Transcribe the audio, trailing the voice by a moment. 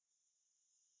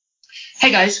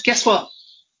Hey guys, guess what?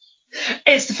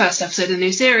 It's the first episode of the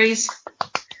new series.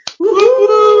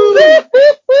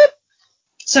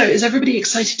 So, is everybody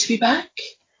excited to be back?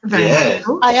 Yeah.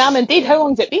 I am indeed. How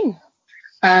long's it been?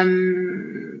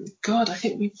 God, I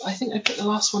think I put the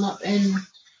last one up it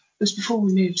was before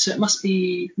we moved, so it must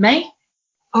be May.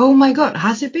 Oh my God,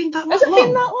 has it been that long? Has it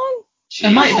been that long? It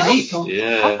might have been April.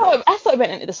 I thought it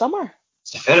went into the summer.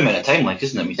 It's a fair amount of time,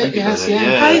 isn't it? When you think about it.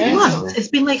 Yeah. 5 months. It's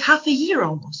been like half a year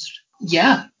almost.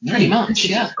 Yeah, pretty much.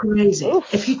 Yeah. Crazy.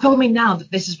 Oof. If you told me now that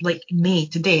this is like May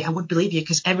today, I would believe you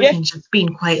because everything's just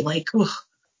been quite like, ugh.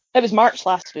 It was March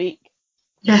last week.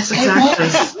 Yes, exactly.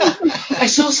 I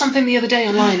saw something the other day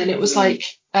online, and it was like,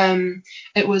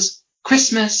 it was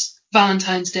Christmas,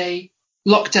 Valentine's Day,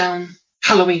 lockdown,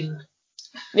 Halloween.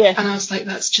 Yeah. And I was like,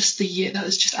 that's just the year. That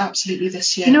is just absolutely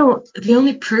this year. You know, the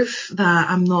only proof that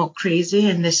I'm not crazy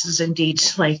and this is indeed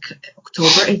like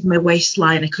October is my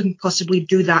waistline. I couldn't possibly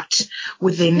do that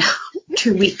within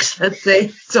 2 weeks, let's say.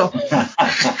 So that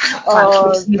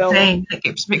keeps me sane. That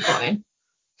keeps me going.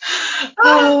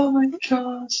 Oh my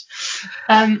gosh.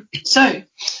 So,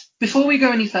 before we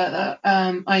go any further,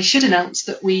 I should announce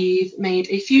that we've made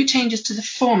a few changes to the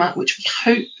format, which we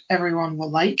hope everyone will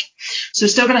like. So we're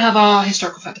still going to have our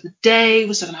historical fact of the day,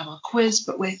 we're still going to have our quiz,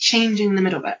 but we're changing the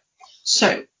middle bit.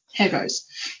 So, here goes.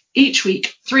 Each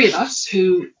week, 3 of us,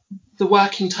 who the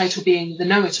working title being the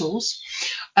know-it-alls,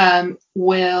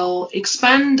 will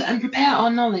expand and prepare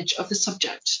our knowledge of the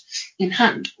subject in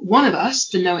hand. One of us,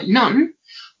 the know-it-none,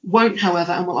 won't,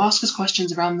 however, and will ask us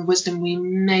questions around the wisdom we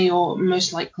may or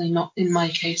most likely not, in my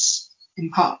case,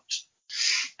 impart.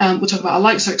 We'll talk about our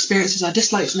likes, our experiences, our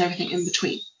dislikes, and everything in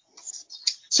between.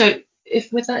 So,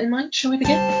 with that in mind, shall we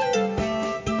begin?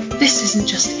 This isn't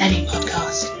just any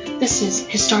podcast. This is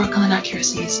Historical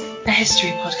Inaccuracies, a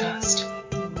history podcast.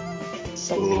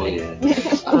 Oh, yeah.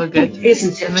 Oh, good.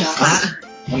 Isn't it I missed just?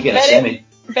 that. You get a semi.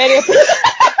 Very.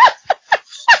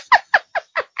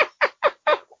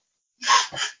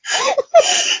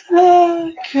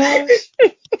 Oh, gosh.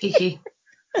 Hee.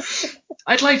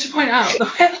 I'd like to point out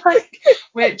that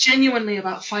we're genuinely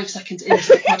about 5 seconds into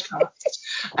the podcast,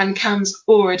 and Cam's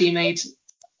already made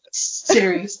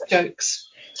serious jokes.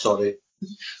 Sorry.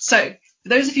 So, for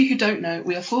those of you who don't know,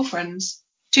 we are 4 friends,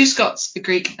 2 Scots, a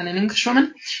Greek, and an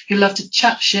Englishwoman who love to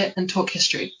chat shit and talk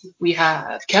history. We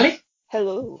have Kelly,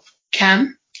 Hello.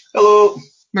 Cam, Hello.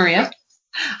 Maria,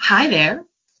 Hi there.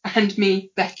 and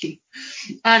me, Becky.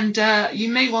 And you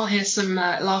may well hear some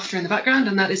laughter in the background,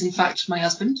 and that is in fact my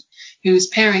husband, who's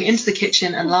peering into the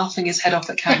kitchen and laughing his head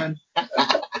off at Cameron.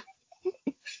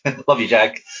 Love you,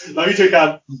 Jack. Love you too,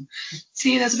 Cam.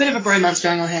 See, there's a bit of a bromance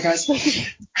going on here, guys.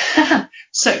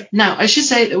 So, now, I should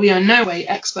say that we are in no way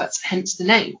experts, hence the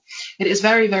name. It is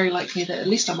very, very likely that, at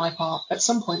least on my part, at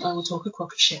some point I will talk a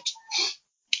crock of shit.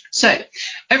 So,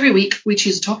 every week we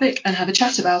choose a topic and have a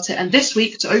chat about it, and this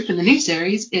week, to open the new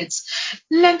series, it's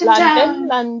London Town.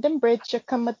 London Bridge, you're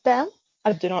coming down.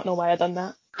 I do not know why I done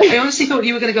that. I honestly thought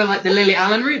you were going to go like the Lily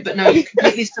Allen route, but no, you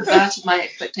completely subverted my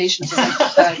expectations.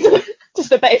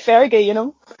 Just a bit of Fergie, you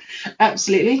know.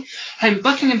 Absolutely. Home of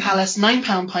Buckingham Palace,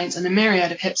 £9 pints, and a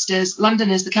myriad of hipsters, London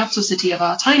is the capital city of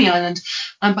our tiny island,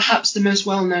 and perhaps the most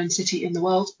well-known city in the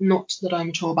world, not that I'm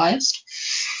at all biased.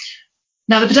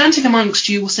 Now, the pedantic amongst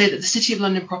you will say that the city of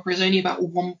London proper is only about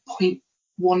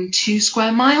 1.12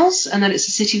 square miles, and that it's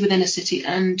a city within a city,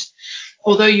 and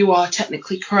although you are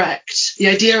technically correct, the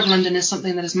idea of London is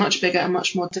something that is much bigger and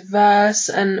much more diverse,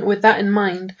 and with that in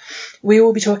mind, we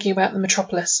will be talking about the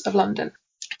metropolis of London.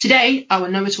 Today, our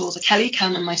know-it-alls are Kelly,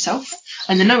 Cam, and myself,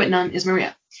 and the know-it-none is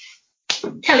Maria.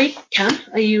 Kelly, Cam,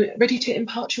 are you ready to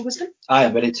impart your wisdom? I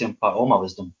am ready to impart all my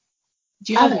wisdom.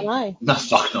 Do you have As any? am I. No,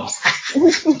 fuck no.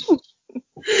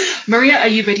 Maria, are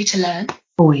you ready to learn?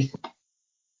 Boy.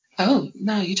 Oh,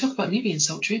 no, you talk about me being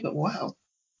sultry, but wow.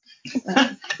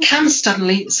 Cam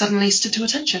suddenly stood to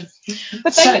attention.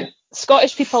 The thing is,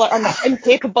 Scottish people are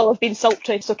incapable of being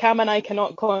sultry, so Cam and I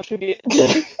cannot contribute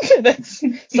to this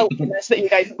sultriness that you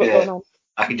guys have got going on.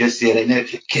 I can just say right now,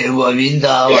 care what I mean,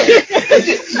 darling? You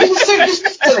sound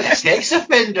just like a sex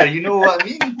offender, you know what I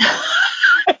mean?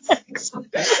 Sex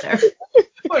offender.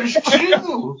 But it's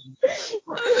true.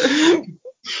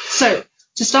 So,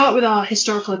 to start with our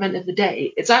historical event of the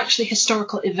day, it's actually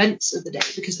historical events of the day,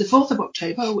 because the 4th of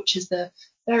October, which is the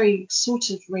very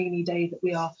sort of rainy day that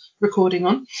we are recording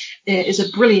on, is a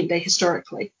brilliant day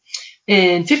historically.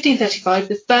 In 1535,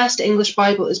 the first English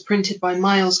Bible is printed by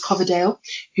Miles Coverdale,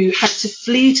 who had to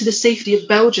flee to the safety of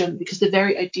Belgium because the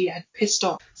very idea had pissed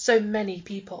off so many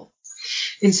people.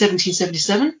 In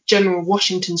 1777, General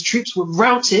Washington's troops were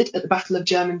routed at the Battle of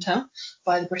Germantown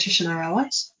by the British and our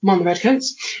allies, among the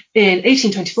Redcoats. In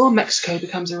 1824, Mexico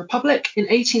becomes a republic. In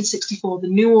 1864, the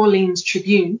New Orleans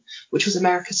Tribune, which was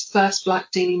America's first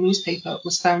black daily newspaper,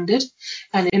 was founded.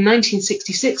 And in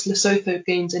 1966, Lesotho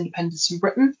gains independence from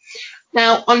Britain.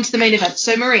 Now, on to the main event.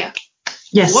 So, Maria,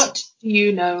 Yes. what do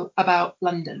you know about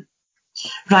London?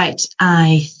 Right.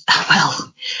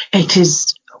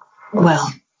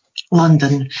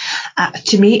 London.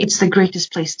 To me, it's the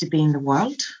greatest place to be in the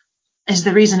world. Is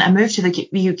the reason I moved to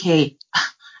the UK.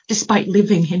 Despite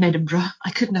living in Edinburgh,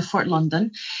 I couldn't afford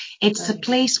London. It's a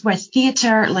place where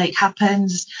theatre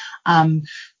happens.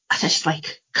 Just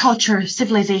culture,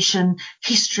 civilization,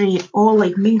 history, all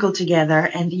mingle together,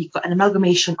 and you've got an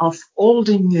amalgamation of old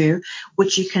and new,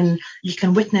 which you can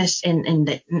witness in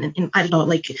I don't know,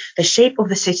 the shape of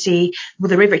the city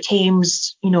with the River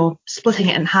Thames, splitting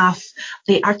it in half,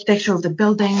 the architecture of the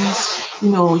buildings.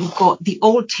 You've got the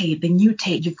old Tate, the new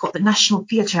Tate, you've got the National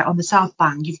Theatre on the South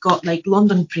Bank, you've got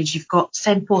London Bridge, you've got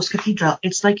St Paul's Cathedral.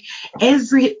 It's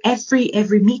every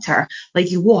meter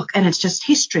you walk, and it's just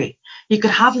history. You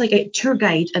could have a tour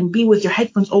guide and be with your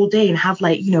headphones all day and have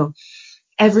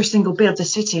every single bit of the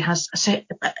city has a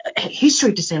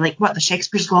history to say, what the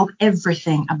Shakespeare's Globe.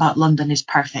 Everything about London is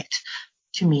perfect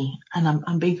to me, and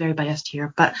I'm being very biased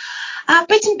here, but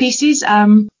bits and pieces.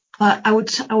 But I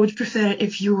would prefer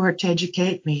if you were to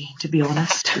educate me, to be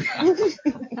honest.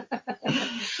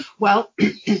 Well,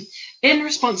 in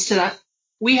response to that,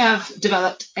 we have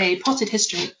developed a potted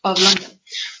history of London.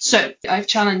 So I've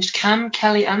challenged Cam,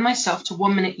 Kelly, and myself to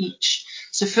 1 minute each.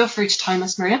 So feel free to time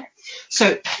us, Maria.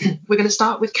 So we're going to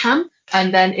start with Cam,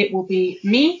 and then it will be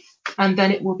me, and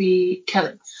then it will be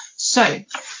Kelly. So,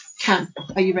 Cam,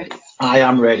 are you ready? I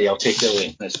am ready. I'll take it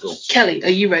away. Let's go. Kelly, are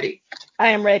you ready? I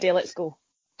am ready. Let's go.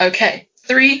 Okay.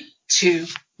 3, 2,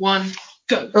 1,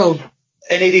 go. Oh.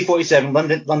 In AD 47,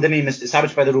 Londinium is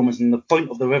established by the Romans on the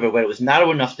point of the river where it was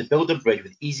narrow enough to build a bridge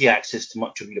with easy access to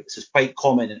much of Europe. This was quite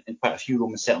common in quite a few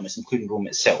Roman settlements, including Rome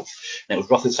itself, and it was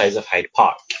roughly the size of Hyde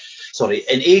Park.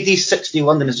 In AD 60,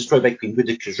 London is destroyed by Queen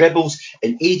Boudicca's rebels.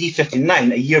 In AD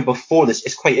 59, a year before this,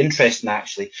 it's quite interesting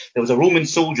actually, there was a Roman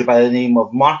soldier by the name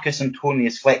of Marcus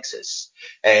Antonius Flexus,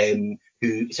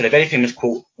 who said a very famous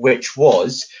quote, which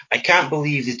was, "I can't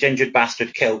believe these gingered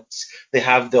bastard Celts, they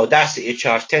have the audacity to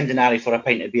charge 10 denarii for a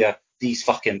pint of beer, these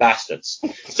fucking bastards."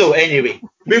 So anyway,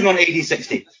 moving on to AD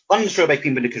 60. London destroyed by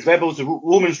Queen Boudicca's rebels. The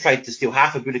Romans tried to steal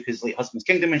half of Boudicca's late husband's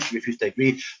kingdom and she refused to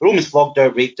agree. The Romans flogged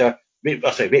her, raped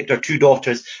her 2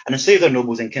 daughters, and enslaved their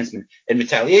nobles and kinsmen. In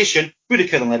retaliation,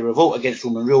 Boudicca then led a revolt against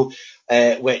Roman rule,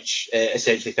 which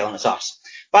essentially fell on its arse.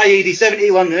 By AD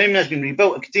 70, London has been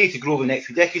rebuilt and continued to grow over the next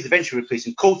few decades, eventually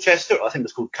replacing Colchester, or I think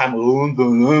it's called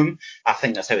Camelon, I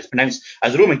think that's how it's pronounced,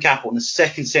 as the Roman capital in the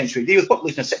 2nd century AD with a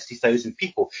population of 60,000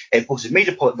 people. It boasts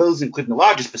major public buildings, including the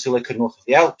largest basilica north of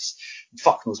the Alps,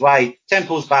 fuck knows why,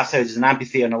 temples, bathhouses, an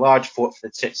amphitheatre, and a large fort for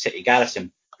the city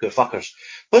garrison. Poor fuckers.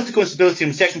 Political instability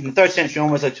and recession from the 3rd century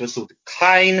onwards led to a slow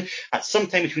decline. At some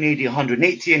time between AD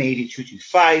 180 and AD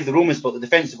 225, the Romans built the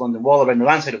defensive London Wall around the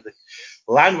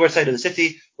landward side of the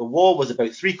city. The wall was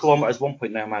about 3 kilometres,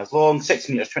 1.9 miles long, 6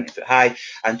 metres, 20 foot high,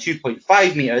 and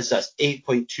 2.5 metres, that's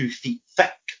 8.2 feet thick.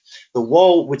 The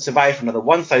wall would survive for another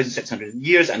 1,600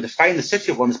 years and define the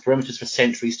city of London's perimeters for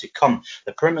centuries to come.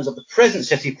 The perimeters of the present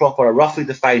city proper are roughly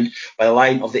defined by the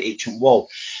line of the ancient wall.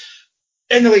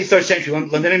 In the late 3rd century,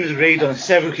 Londinium was raided on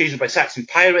several occasions by Saxon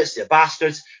pirates, the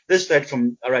bastards. This led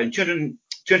from around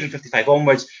 255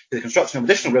 onwards to the construction of an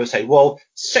additional riverside wall.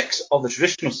 6 of the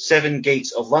traditional 7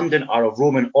 gates of London are of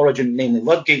Roman origin, namely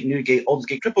Ludgate, Newgate,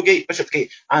 Aldersgate, Cripplegate,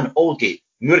 Bishopsgate, and Aldgate.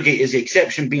 Moorgate is the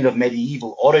exception, being of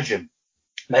medieval origin.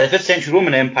 By the 5th century,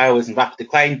 Roman Empire was in rapid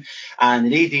decline, and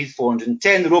in AD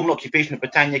 410, the Roman occupation of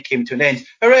Britannia came to an end.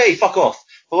 Hooray, fuck off!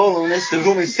 Following this, the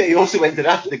Roman city also went into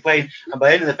rapid decline, and by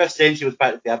the end of the 5th century was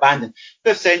practically abandoned.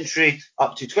 5th century,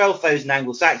 up to 12,000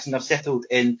 Anglo-Saxons have settled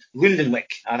in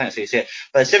Lundenwic. I think that's how you say it.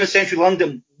 By the 7th century,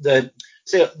 the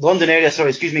London area,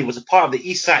 was a part of the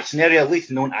East Saxon area,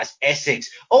 later known as Essex.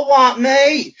 Oh, what,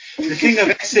 mate? The King of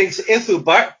Essex,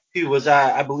 Ethelbert, who was,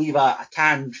 I believe, a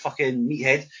tanned fucking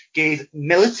meathead, gave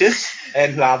Mellitus,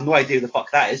 who I have no idea who the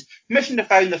fuck that is, permission to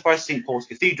found the first St. Paul's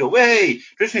Cathedral. Way!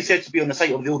 Traditionally said to be on the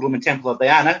site of the old Roman Temple of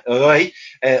Diana,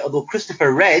 although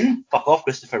Christopher Wren, fuck off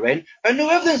Christopher Wren, found no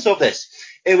evidence of this.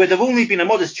 It would have only been a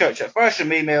modest church at first, and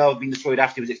may have been destroyed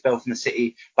after he was expelled from the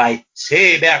city by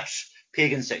Sebert's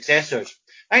pagan successors.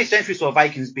 9th century saw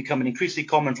Vikings becoming increasingly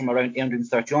common from around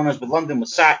 830 onwards, but London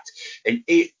was sacked in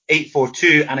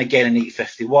 842, and again in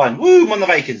 851. Woo, on the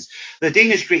Vikings. The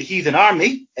Danish Great Heathen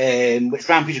Army, which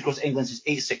rampaged across England since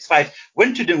 865,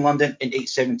 wintered in London in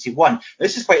 871. Now,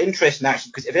 this is quite interesting,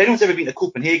 actually, because if anyone's ever been to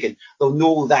Copenhagen, they'll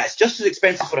know that it's just as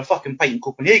expensive for a fucking pint in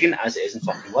Copenhagen as it is in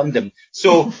fucking London.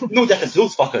 So, no difference to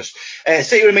those fuckers.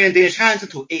 City remained in Danish hands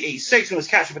until 886, when it was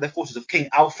captured by the forces of King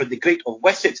Alfred the Great of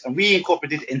Wessex and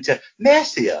reincorporated into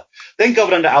Mercia, then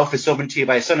governed under Alfred's sovereignty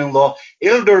by his son-in-law,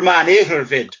 Ealdorman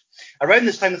Eogervid. Around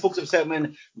this time, the focus of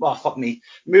settlement,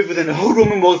 moved within the whole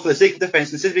Roman walls for the sake of defence,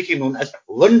 and the city became known as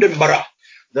London Borough.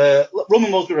 The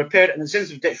Roman walls were repaired and the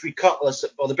extensive ditch recut,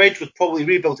 while the bridge was probably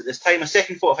rebuilt at this time. A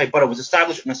second fortified borough was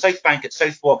established on the south bank at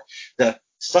Southwark, the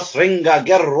Suthringa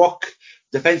Gerrock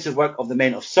defensive work of the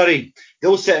men of Surrey. The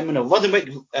old settlement of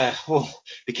Luddenwick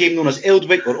became known as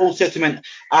Ealdwick, or Old Settlement,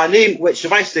 a name which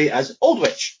survives today as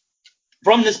Aldwych.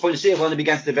 From this point, the State of London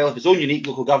began to develop its own unique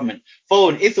local government.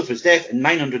 Following Aethelfrith's death in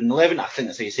 911, I think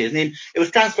that's how you say his name, it was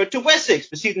transferred to Wessex,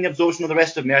 preceding the absorption of the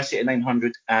rest of Mercia in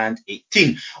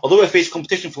 918. Although it faced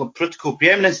competition for political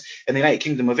preeminence in the United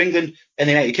Kingdom, of England from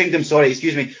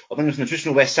the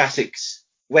traditional West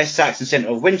Saxon centre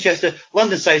of Winchester,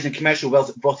 London's size and commercial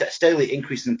wealth brought it a steadily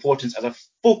increase in importance as a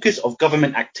focus of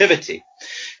government activity.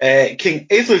 King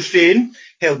Aethelflaed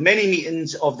held many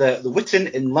meetings of the Witan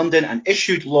in London and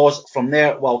issued laws from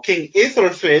there, while King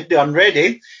Aethelflaed the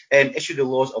Unready issued the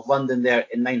laws of London there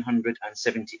in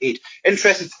 978.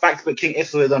 Interesting fact about King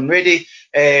Aethelflaed the Unready.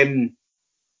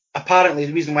 Apparently,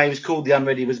 the reason why he was called the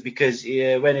Unready was because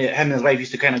when him and his wife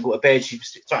used to kind of go to bed, she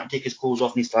was starting to take his clothes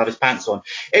off and he used to have his pants on.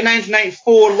 In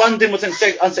 1994, London was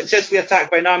unsuccessfully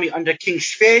attacked by an army under King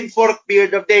Svein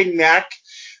Forkbeard of Denmark.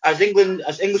 As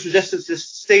English resistance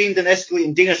sustained and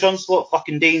escalating Danish onslaught,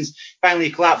 fucking Danes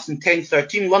finally collapsed in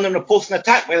 1013. London repulsed an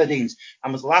attack by the Danes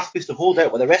and was the last place to hold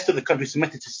out while the rest of the country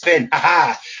submitted to Svein.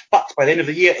 But by the end of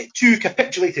the year, it too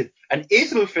capitulated and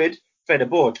Aethelflaed fled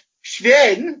aboard.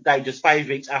 Svein died just 5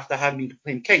 weeks after having been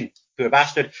proclaimed king, poor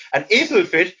bastard, and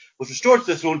Aethelflaed was restored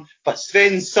to the throne, but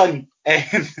Svein's son,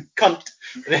 cunt,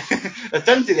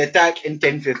 returned to the attack in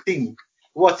 1015.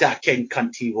 What a king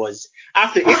cunt he was.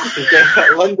 After Aethelflaed's death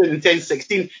at London in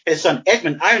 1016, his son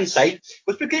Edmund Ironside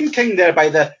was proclaimed king there by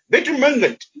the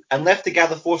Wittenwingment and left to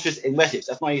gather forces in Wessex.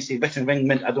 That's not how you say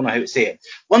Wittenwingment, I don't know how to say it.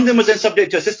 London was then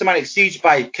subject to a systematic siege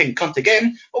by King Cunt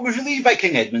again, but was relieved by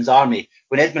King Edmund's army.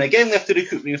 When Edmund again left to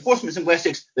recruit reinforcements in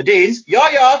Wessex, the Danes,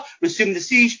 resumed the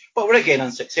siege, but were again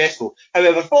unsuccessful.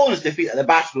 However, following his defeat at the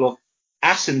Battle of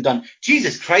Assendon.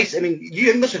 Jesus Christ, I mean,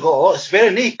 you English have got a lot of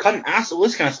swearing, cunt, ass, all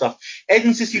this kind of stuff.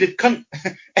 Edmund seceded to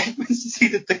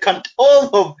cunt all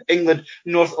of England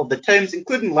north of the Thames,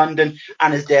 including London,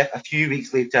 and his death a few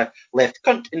weeks later left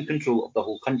Cunt in control of the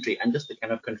whole country. And just to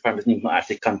kind of confirm, his name's not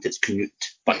actually Cunt, it's Canute,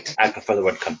 but I prefer the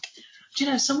word cunt. Do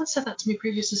you know, someone said that to me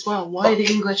previous as well. Why are the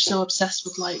English so obsessed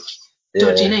with,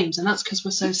 dodgy names? And that's because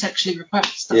we're so sexually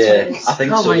repressed. That's what it is. I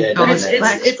think so. Oh my God,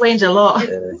 it explains a lot.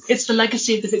 It's the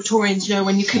legacy of the Victorians,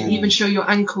 when you couldn't even show your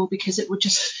ankle because it would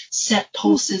just set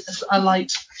pulses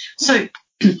alight. So,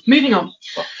 moving on.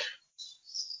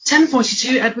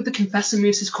 1042, Edward the Confessor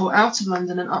moves his court out of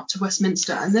London and up to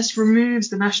Westminster, and this removes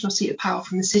the national seat of power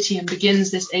from the city and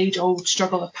begins this age-old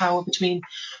struggle of power between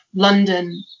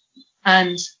London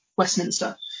and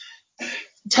Westminster.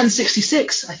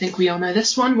 1066, I think we all know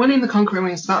this one. William the Conqueror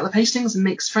wins the Battle of Hastings and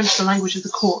makes French the language of the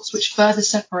courts, which further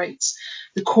separates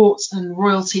the courts and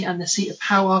royalty and the seat of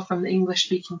power from the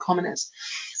English-speaking commoners.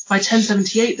 By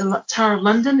 1078, the Tower of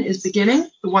London is beginning.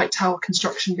 The White Tower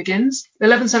construction begins.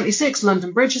 1176,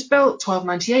 London Bridge is built.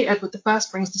 1298, Edward I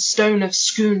brings the Stone of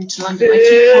Scone to London.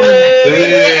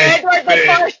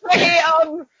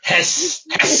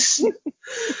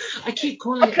 I keep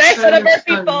calling it Stone of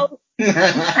Scone.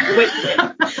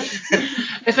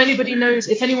 If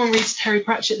anyone reads Terry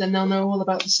Pratchett, then they'll know all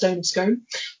about the Stone of Scone.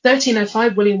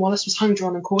 1305, William Wallace was hung,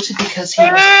 drawn and quartered because he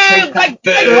was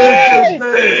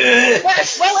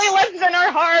Willie lives in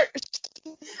our hearts.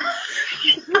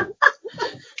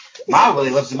 My Willie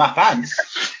lives in my pants.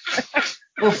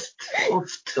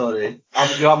 Sorry.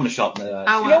 I'm going to shop now.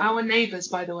 Our neighbours,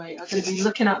 by the way, are going to be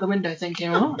looking out the window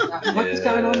thinking, what is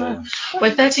going on there? By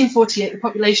 1348, the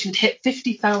population had hit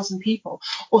 50,000 people,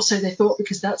 or so they thought,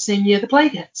 because that same year the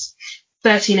plague hits.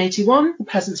 1381, the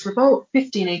Peasants' Revolt.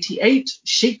 1588,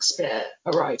 Shakespeare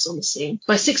arrives on the scene.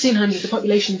 By 1600, the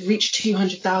population had reached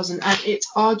 200,000, and it's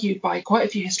argued by quite a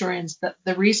few historians that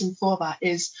the reason for that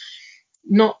is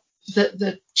not that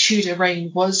the Tudor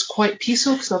reign was quite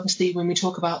peaceful, because obviously when we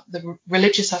talk about the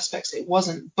religious aspects, it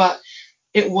wasn't, but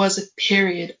it was a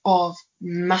period of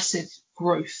massive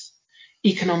growth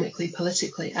economically,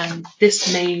 politically, and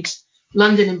this made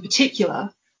London in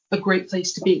particular a great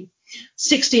place to be.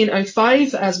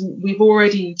 1605, as we've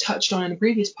already touched on in a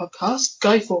previous podcast,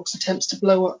 Guy Fawkes attempts to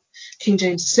blow up King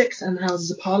James VI and the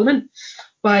Houses of Parliament.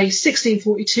 By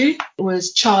 1642 it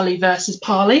was Charlie versus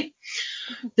Parley.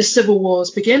 The civil wars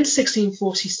begin.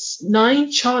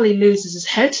 1649, Charlie loses his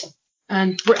head,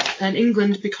 and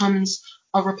England becomes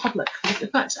a republic. In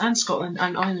fact, and Scotland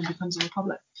and Ireland becomes a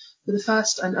republic for the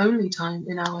first and only time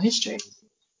in our history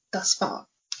thus far.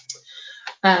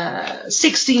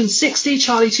 1660,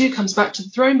 Charlie II comes back to the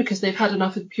throne because they've had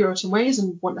enough of the Puritan ways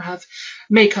and want to have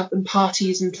makeup and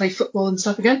parties and play football and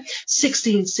stuff again.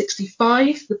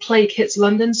 1665, the plague hits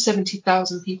London,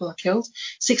 70,000 people are killed.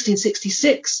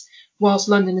 1666, whilst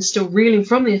London is still reeling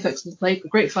from the effects of the plague, the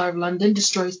Great Fire of London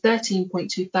destroys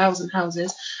 13.2 thousand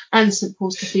houses and St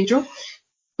Paul's Cathedral.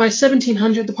 By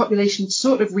 1700, the population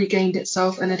sort of regained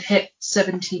itself and had hit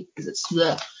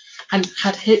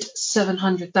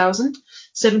 700,000.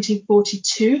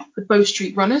 1742, the Bow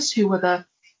Street Runners, who were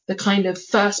the kind of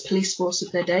first police force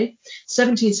of their day.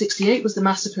 1768 was the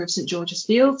massacre of St George's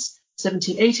Fields.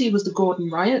 1780 was the Gordon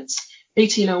Riots.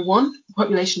 1801, the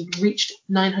population reached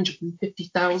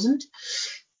 950,000.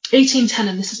 1810,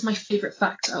 and this is my favourite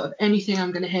fact out of anything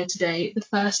I'm going to hear today, the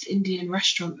first Indian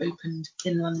restaurant opened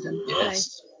in London.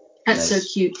 Yes. That's so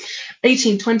cute.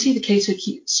 1820, the Cato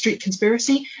Street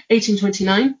Conspiracy.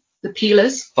 1829, the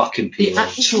Peelers. Fucking The Peelers.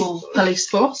 actual police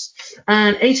force.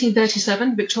 And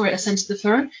 1837, Victoria ascends to the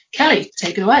throne. Kelly,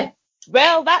 take it away.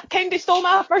 Well, that kind of stole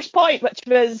my first point, which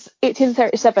was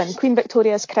 1837, Queen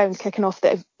Victoria's crown kicking off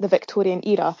the Victorian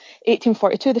era.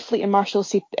 1842, the Fleet and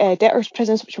Marshalsea debtors'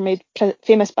 prisons, which were made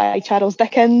famous by Charles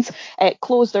Dickens,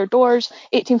 closed their doors.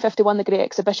 1851, the Great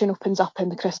Exhibition opens up in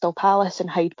the Crystal Palace in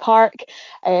Hyde Park.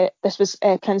 This was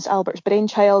Prince Albert's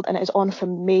brainchild, and it is on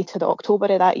from May to the October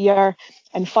of that year.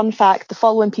 And fun fact, the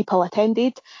following people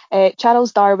attended: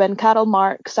 Charles Darwin, Karl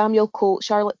Marx, Samuel Colt,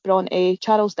 Charlotte Bronte,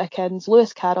 Charles Dickens,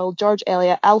 Lewis Carroll, George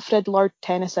Eliot, Alfred Lord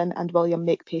Tennyson, and William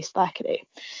Makepeace Thackeray.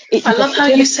 I love how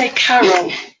you say Carol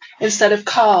instead of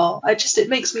Carl. It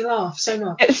makes me laugh so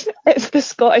much. It's the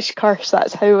Scottish curse.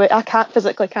 That's how I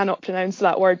cannot pronounce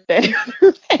that word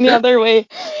any other way.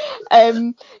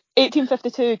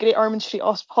 1852, Great Ormond Street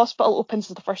Hospital opens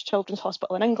as the first children's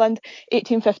hospital in England.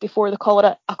 1854,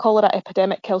 a cholera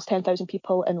epidemic kills 10,000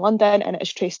 people in London, and it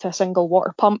is traced to a single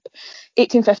water pump.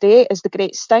 1858 is the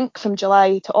Great Stink from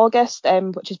July to August,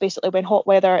 which is basically when hot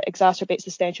weather exacerbates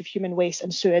the stench of human waste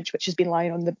and sewage, which has been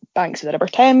lying on the banks of the River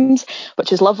Thames,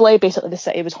 which is lovely. Basically, the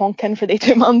city was honking for the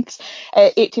 2 months.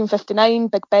 1859,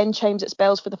 Big Ben chimes its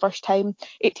bells for the first time.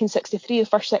 1863, the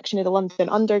first section of the London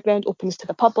Underground opens to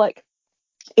the public.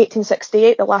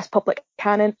 1868, the last public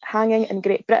hanging in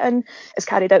Great Britain is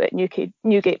carried out at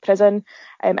Newgate Prison,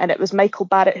 and it was Michael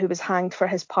Barrett who was hanged for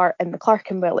his part in the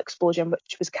Clerkenwell explosion,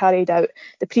 which was carried out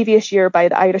the previous year by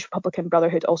the Irish Republican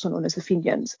Brotherhood, also known as the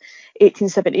Fenians.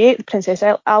 1878, the Princess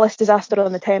Alice disaster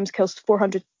on the Thames kills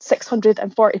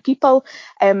 640 people.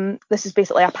 This is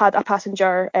basically a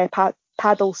passenger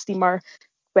paddle steamer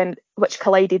which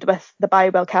collided with the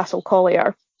Bywell Castle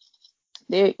collier.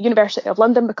 The University of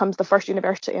London becomes the first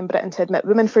university in Britain to admit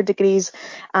women for degrees,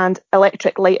 and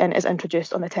electric lighting is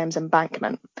introduced on the Thames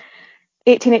embankment.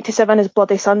 1887 is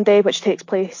Bloody Sunday, which takes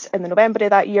place in the November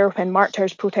of that year when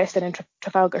marchers protesting in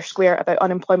Trafalgar Square about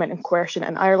unemployment and coercion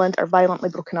in Ireland are violently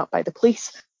broken up by the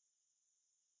police.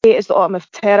 It is the Autumn of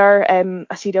Terror.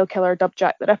 A serial killer dubbed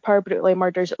Jack the Ripper brutally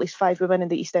murders at least 5 women in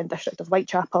the East End district of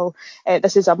Whitechapel.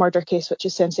 This is a murder case which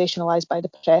is sensationalised by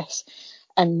the press.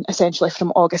 And essentially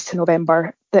from August to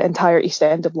November, the entire East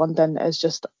End of London is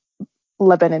just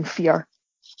living in fear.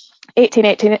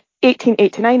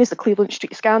 1889 is the Cleveland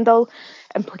Street Scandal,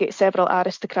 implicates several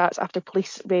aristocrats after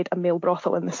police raid a male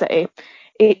brothel in the city.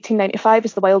 1895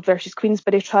 is the Wilde versus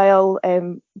Queensberry trial.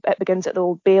 It begins at the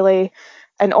Old Bailey.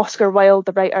 And Oscar Wilde,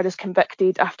 the writer, is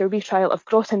convicted after retrial of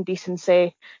gross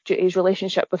indecency due to his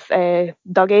relationship with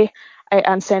Dougie,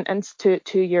 and sentenced to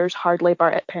 2 years hard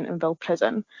labour at Pentonville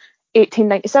Prison.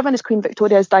 1897 is Queen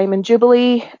Victoria's Diamond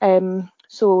Jubilee,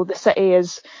 so the city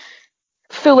is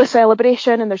full of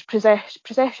celebration, and there's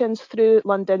processions through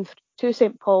London to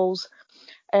St Paul's.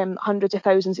 Hundreds of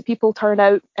thousands of people turn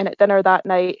out, and at dinner that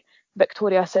night,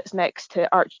 Victoria sits next to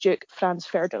Archduke Franz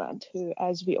Ferdinand, who,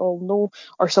 as we all know,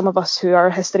 or some of us who are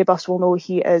history buffs will know,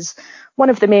 he is one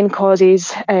of the main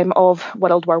causes of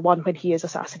World War I when he is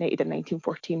assassinated in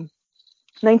 1914.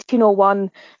 1901,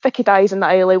 Vicky dies in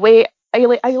the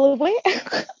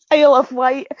Isle of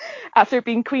Wight after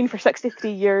being queen for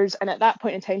 63 years, and at that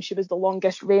point in time she was the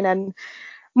longest reigning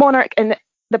monarch in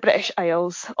the British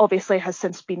Isles. Obviously has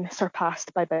since been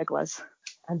surpassed by Big Liz,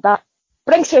 and that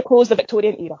brings to a close the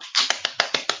Victorian era.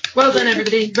 Well done,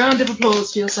 everybody. Round of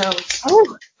applause for yourselves.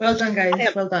 Oh, Well done,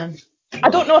 guys. Well done. I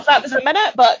don't know if that was a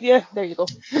minute, but yeah, there you go.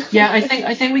 Yeah,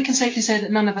 I think we can safely say that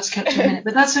none of us kept to a minute,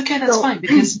 but that's okay. That's So, fine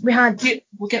because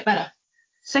we'll get better.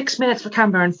 6 minutes for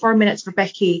Cameron, 4 minutes for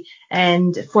Becky,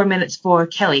 and 4 minutes for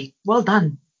Kelly. Well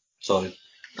done. Sorry.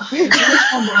 That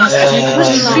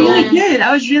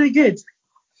was really good.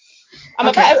 I'm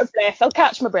a bit out of breath. I'll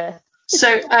catch my breath.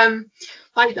 So,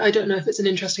 I don't know if it's an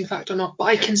interesting fact or not, but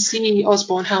I can see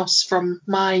Osborne House from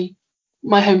my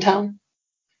hometown.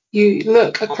 You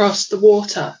look across the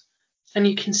water and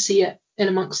you can see it in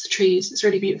amongst the trees. It's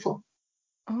really beautiful.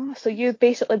 Oh, so you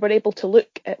basically were able to look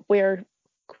at where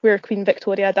Queen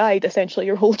Victoria died, essentially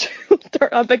your whole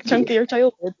a big chunk of your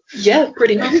childhood. Yeah,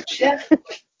 pretty much. Yeah.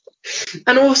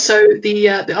 And also the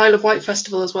Isle of Wight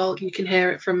festival as well. You can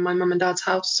hear it from my mum and dad's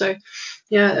house. So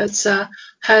yeah, it's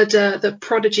heard the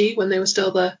Prodigy when they were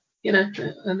still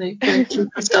and they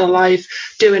were still alive,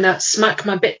 doing a smack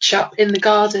my bitch up in the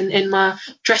garden in my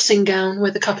dressing gown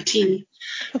with a cup of tea.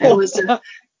 It was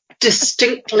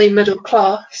distinctly middle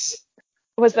class.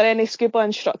 Was there any scuba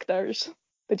instructors?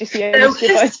 Did you see any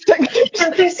scuba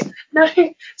instructors? No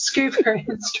scuba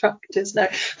instructors, no.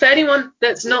 For anyone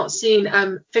that's not seen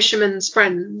Fisherman's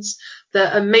Friends,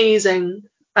 the amazing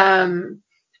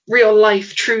real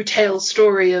life true tale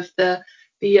story of the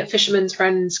Fisherman's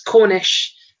Friends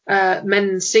Cornish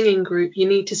men's singing group, you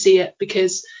need to see it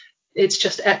because it's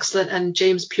just excellent, and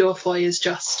James Purefoy is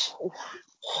just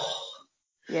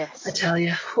yes, I tell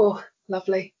you,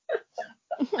 lovely.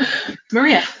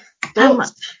 Maria,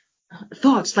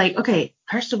 thoughts, like, okay,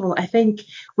 first of all, I think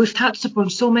we've touched upon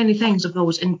so many things of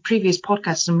those in previous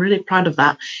podcasts. I'm really proud of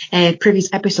that,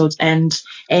 previous episodes, and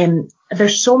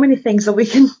there's so many things that we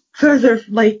can further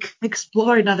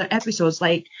explore in other episodes.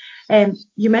 Like,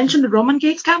 you mentioned the Roman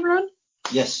gates, Cameron.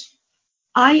 Yes.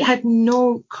 I had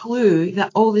no clue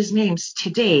that all these names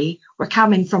today were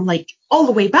coming from all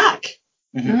the way back.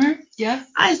 Mm-hmm. Yeah.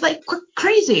 I was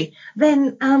crazy.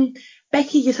 Then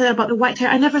Becky, you said about the White Tower.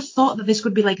 I never thought that this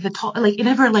would be the top. You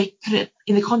never put it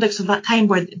in the context of that time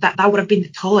where that would have been the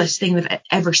tallest thing we've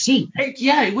ever seen.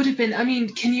 Yeah, it would have been. I mean,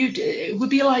 it would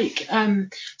be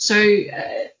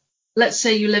let's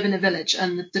say you live in a village,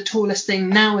 and the tallest thing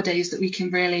nowadays that we can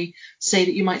really say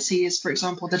that you might see is, for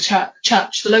example, the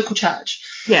church, the local church.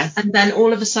 Yeah. And then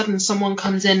all of a sudden someone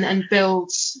comes in and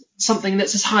builds something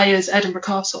that's as high as Edinburgh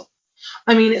Castle.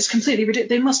 I mean, it's completely ridiculous.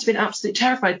 They must have been absolutely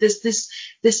terrified. There's this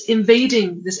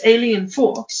invading, this alien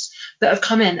force that have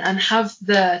come in and have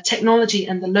the technology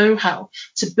and the know-how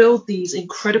to build these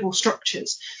incredible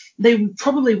structures. They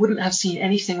probably wouldn't have seen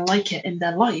anything like it in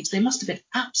their lives. They must have been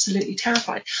absolutely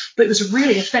terrified. But it was a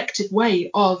really effective way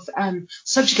of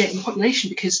subjugating the population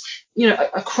because,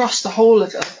 across the whole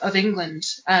of England,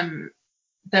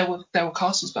 there were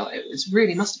castles built. It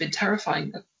really must have been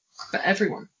terrifying for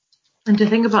everyone. And to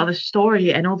think about the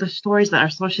story and all the stories that are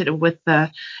associated with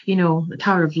the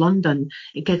Tower of London,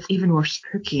 it gets even more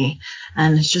spooky.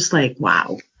 And it's just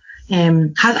wow.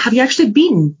 Have you actually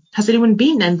been? Has anyone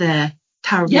been in the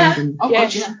Tower of London? Oh,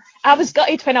 yes. God, yeah. I was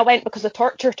gutted when I went because the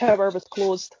torture tower was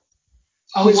closed.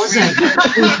 Oh, was it?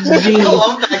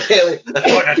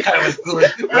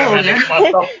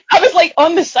 I was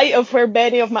on the site of where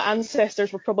many of my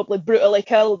ancestors were probably brutally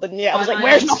killed, and I was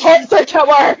where's the torture tower?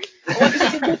 I want to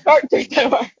see the torture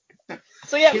tower.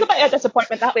 So yeah, it was a bit of a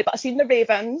disappointment that way, but I've seen the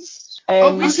Ravens.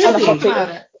 We still talk about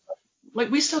it.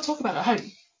 We still talk about it at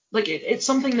home. It's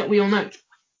something that we all know.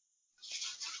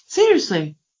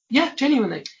 Seriously? Yeah,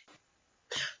 genuinely.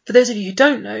 For those of you who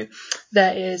don't know,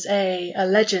 there is a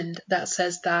legend that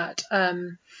says that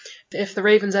if the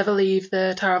Ravens ever leave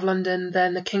the Tower of London,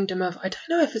 then the kingdom of, I don't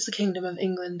know if it's the kingdom of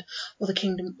England or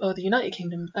the United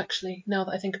Kingdom, actually, now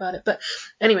that I think about it. But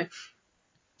anyway,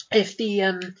 if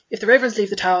the Ravens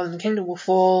leave the Tower, then the kingdom will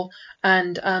fall,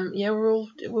 and we're all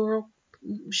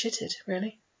shitted,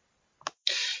 really.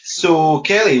 So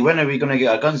Kelly, when are we going to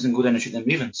get our guns and go down and shoot them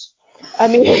Ravens? I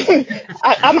mean,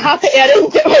 I'm happy to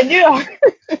arrange it when you are.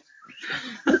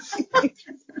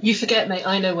 You forget, mate,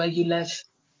 I know where you live.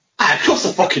 Of course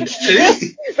I fucking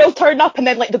do. We'll turn up and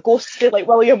then the ghosts be like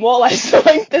William Wallace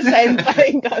descend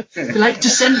behind us. Be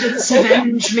descendants,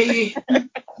 avenge me.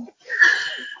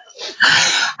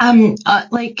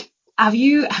 Have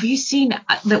you seen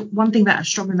the one thing that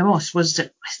struck me the most was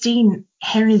seeing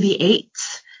Henry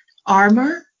VIII's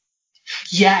armour?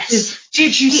 Yes.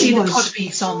 Did you see the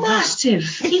codpiece on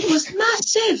massive. It was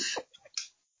massive.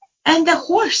 And the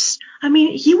horse, I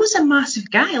mean, he was a massive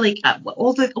guy. Like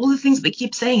all the things that they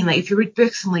keep saying, like if you read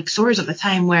books and like stories of the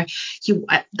time where he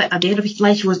at the end of his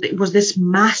life was this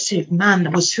massive man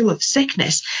that was full of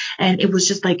sickness, and it was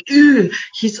just like, ooh,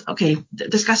 he's okay,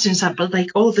 disgusting and stuff, but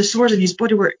like all of the sores in his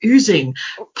body were oozing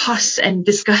pus and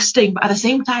disgusting. But at the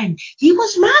same time, he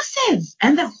was massive,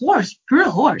 and the horse, poor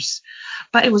horse,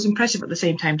 but it was impressive at the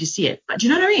same time to see it. But do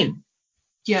you know what I mean?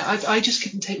 Yeah, I just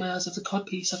couldn't take my eyes off the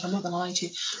codpiece, if I'm not going to lie to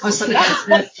you. I was like,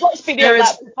 Let's be real,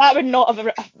 that would not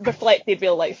have reflected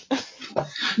real life.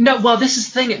 No, well, this is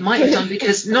the thing, it might have done,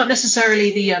 because not necessarily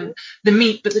the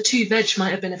meat, but the two veg might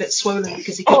have been a bit swollen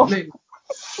because he couldn't move.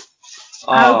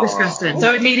 Oh, disgusting.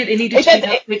 So it needed to be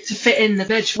that big to fit in the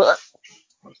veg.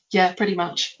 Yeah, pretty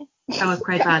much. That was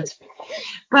quite bad.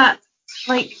 But,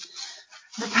 like,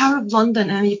 the Tower of London,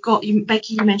 and you've got,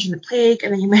 Becky, you mentioned the plague,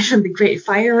 and then you mentioned the Great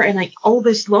Fire, and like all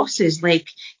these losses, like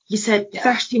you said,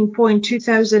 13.2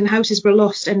 thousand houses were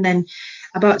lost, and then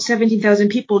about 17,000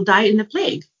 people died in the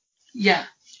plague. Yeah.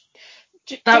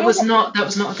 That was not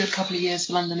a good couple of years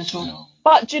for London at all. No.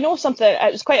 But do you know something?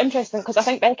 It was quite interesting because I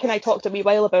think Becky and I talked a wee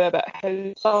while about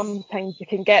how sometimes you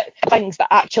can get things that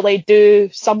actually do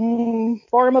some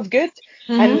form of good.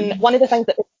 Mm-hmm. And one of the things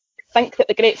that think that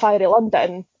the Great Fire of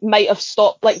London might have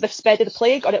stopped like the spread of the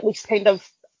plague, or at least kind of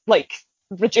like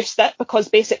reduced it, because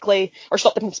basically, or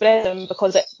stopped it from spreading,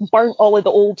 because it burnt all of the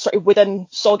old sort of wooden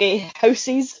soggy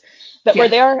houses that were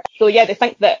there. So yeah, they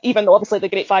think that even though obviously the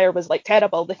Great Fire was like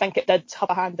terrible, they think it did have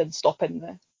a hand in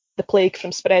stopping the plague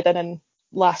from spreading and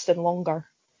lasting longer,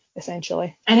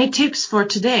 essentially. Any tips for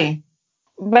today?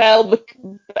 Well,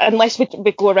 unless we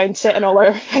go around setting all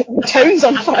our towns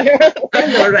on fire. I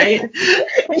know, right?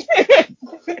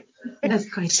 That's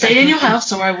quite Stay in your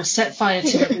house, or I will set fire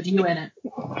to it with you in it.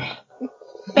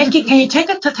 Becky, can you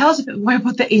tell us a bit more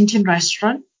about the Indian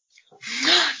restaurant?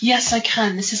 Yes, I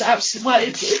can. This is absolutely, well,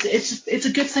 it's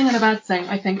a good thing and a bad thing,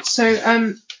 I think.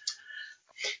 So,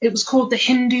 it was called the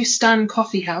Hindustan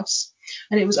Coffee House.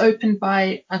 And it was opened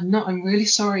by, I'm really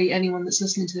sorry anyone that's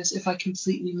listening to this if I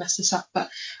completely mess this up, but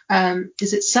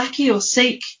is it Saki or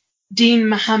Sheikh Dean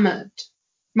Mohammed,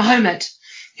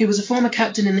 who was a former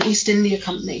captain in the East India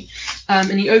Company,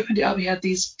 and he opened it up. He had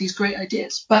these great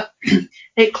ideas, but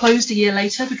it closed a year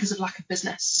later because of lack of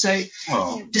business. So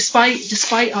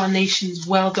despite our nation's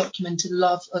well-documented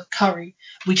love of curry,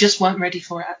 we just weren't ready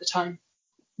for it at the time.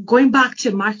 Going back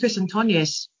to Marcus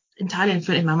Antonius, Italian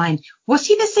food in my mind. Was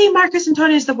he the same Marcus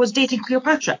Antonius that was dating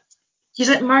Cleopatra? Is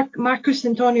it Marcus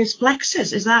Antonius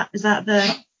Flexus? Is that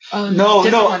the? No.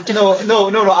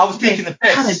 I was taking the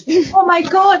piss. Oh my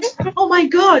god.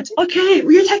 Okay,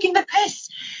 you're taking the piss.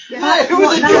 Yeah, it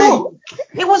was a joke.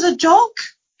 It was a joke.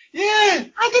 Yeah.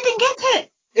 I didn't get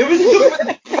it. It was a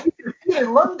joke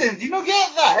in London. Do you not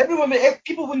get that?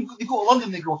 People when they go to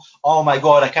London, they go, "Oh my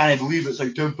god, I can't believe it's like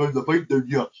 £10 a pint down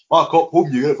here. My cup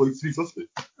home, you get it for like £3.50."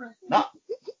 Nah.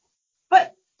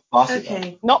 But classic,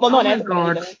 okay, not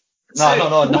God.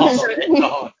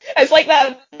 No. It's like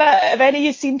that. Have any of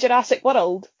you seen Jurassic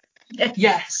World?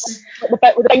 Yes. The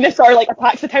bit where the dinosaur like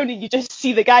attacks the town and you just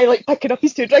see the guy like picking up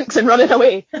his 2 drinks and running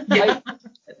away. Yeah. Like,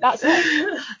 that's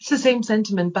it. It's the same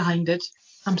sentiment behind it.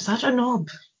 I'm such a knob.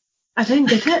 I didn't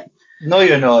get it. No,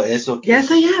 you're not. It's okay.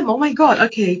 Yes, I am. Oh my god.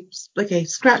 Okay,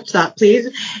 scratch that, please.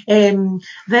 Then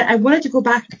I wanted to go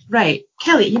back. Right,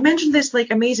 Kelly, you mentioned this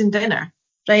like amazing dinner.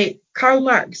 Right, Karl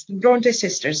Marx, the Bronte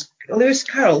sisters, Lewis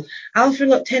Carroll, Alfred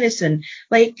Lord Tennyson.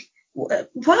 Like,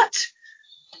 what?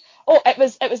 Oh, it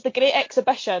was the Great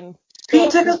Exhibition. So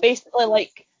it was basically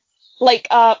like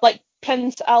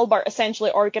Prince Albert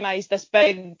essentially organised this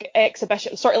big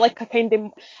exhibition, sort of like a kind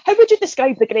of. How would you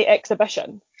describe the Great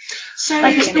Exhibition? So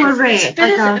like a soiree, a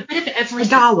bit of everything. A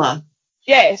gala.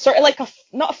 Yeah, sort of like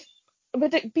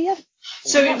would it be a?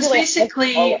 So it was really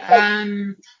basically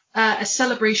a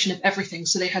celebration of everything.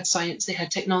 So they had science, they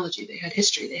had technology, they had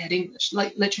history, they had English,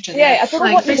 like literature. Yeah, I don't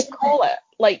know what you would call it.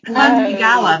 Like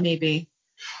gala, maybe.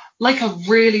 Like a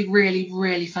really, really,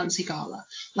 really fancy gala.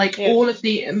 Like all of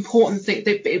the important things.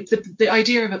 The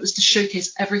idea of it was to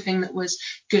showcase everything that was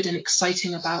good and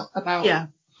exciting about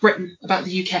Britain, about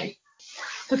the UK.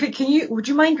 Okay, would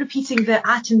you mind repeating the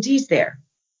attendees there?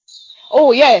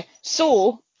 Oh yeah.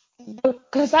 So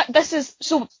because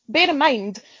bear in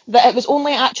mind that it was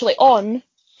only actually on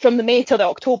from the May to the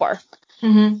October,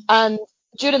 and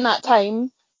during that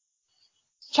time,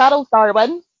 Charles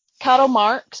Darwin, Karl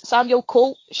Marx, Samuel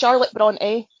Colt, Charlotte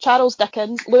Bronte, Charles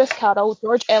Dickens, Lewis Carroll,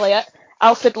 George Eliot,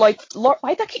 Alfred Lord.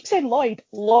 Why do I keep saying Lloyd?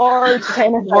 Lord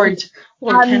Tennyson. Lord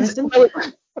Tennyson.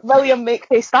 William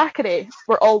Makepeace Thackeray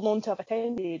were all known to have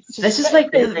attended. This is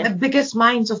like the biggest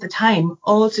minds of the time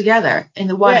all together in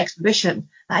the one exhibition.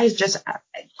 That is just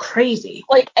crazy.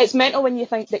 Like, it's mental when you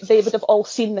think that they would have all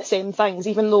seen the same things,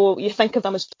 even though you think of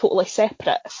them as totally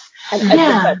separate and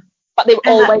everything. But they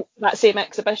all went to that same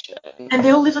exhibition. And they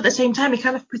all lived at the same time. It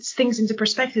kind of puts things into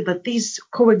perspective that these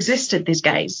coexisted, these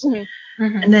guys. Mm-hmm.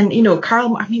 Mm-hmm. And then, Karl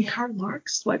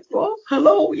Marx, like, oh,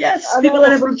 hello, yes, people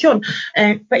in Revolution.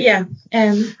 But yeah.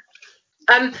 Can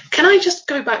I just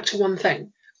go back to one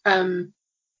thing?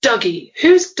 Dougie.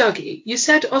 Who's Dougie? You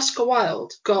said Oscar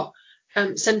Wilde got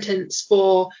sentenced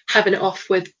for having it off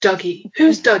with Dougie.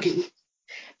 Who's Dougie?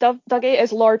 Dougie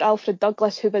is Lord Alfred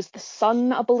Douglas, who was the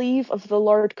son, I believe, of the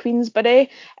Lord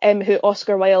Queensberry, who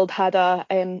Oscar Wilde had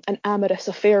an amorous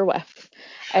affair with,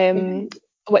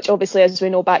 which obviously, as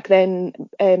we know back then,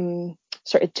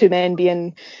 sort of two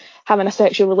men having a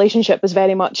sexual relationship was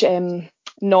very much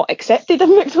not accepted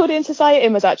in Victorian society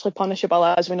and was actually punishable,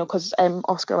 as we know, because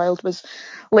Oscar Wilde was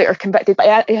later convicted.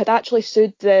 But he had actually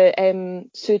sued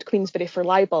Queensberry for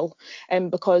libel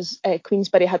because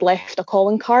Queensberry had left a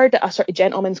calling card at a sort of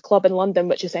gentleman's club in London,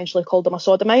 which essentially called him a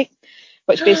sodomite,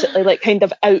 which basically like kind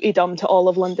of outed him to all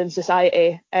of London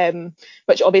society,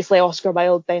 which obviously Oscar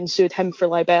Wilde then sued him for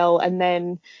libel. And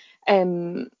then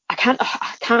I can't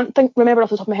remember off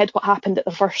the top of my head what happened at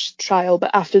the first trial,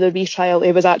 but after the retrial,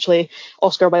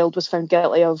 Oscar Wilde was found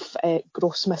guilty of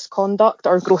gross misconduct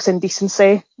or gross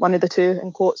indecency, one of the two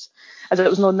in quotes, as it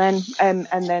was known then, and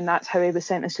then that's how he was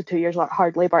sentenced to 2 years of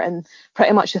hard labour. And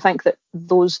pretty much to think that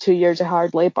those 2 years of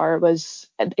hard labour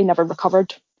he never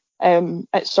recovered.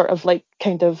 It's sort of like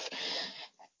kind of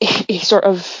he sort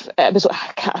of it was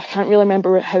I can't really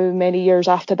remember how many years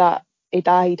after that he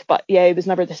died, but yeah, he was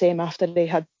never the same after they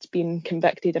had been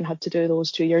convicted and had to do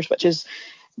those 2 years, which is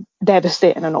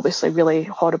devastating and obviously really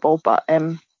horrible. But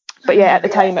yeah, at the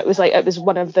time it was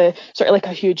one of the sort of like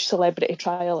a huge celebrity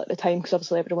trial at the time, because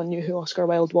obviously everyone knew who Oscar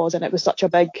Wilde was, and it was such a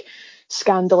big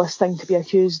scandalous thing to be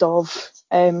accused of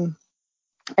in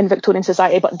Victorian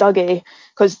society. But Dougie,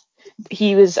 because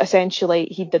he was essentially,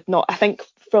 he did not, I think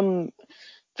from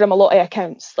a lot of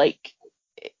accounts, like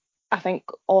I think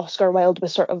Oscar Wilde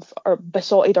was sort of or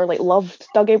besotted or like loved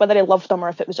Dougie. Whether he loved him or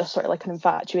if it was just sort of like an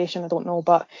infatuation, I don't know.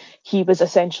 But he was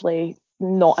essentially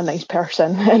not a nice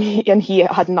person, and he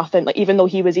had nothing. Like, even though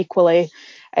he was equally,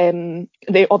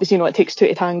 they obviously it takes two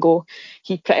to tango.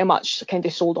 He pretty much kind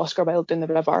of sold Oscar Wilde in the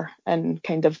river and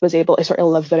kind of was able to sort of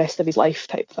live the rest of his life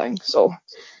type thing. So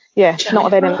yeah, not a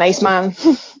very nice man.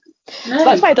 So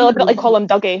that's why I deliberately call him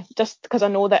Dougie, just because I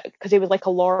know that because he was like a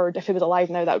lord. If he was alive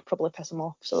now, that would probably piss him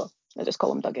off. So I just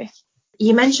call him Dougie.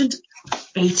 You mentioned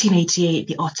 1888,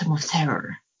 the Autumn of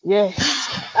Terror. Yes.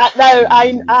 Now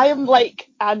I am like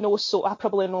I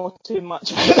probably know too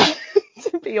much about that,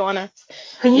 to be honest.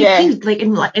 Can you please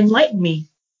enlighten me?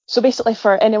 So basically,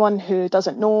 for anyone who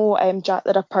doesn't know, Jack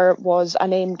the Ripper was a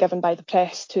name given by the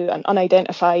press to an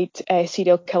unidentified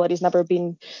serial killer. His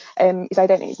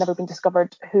identity's never been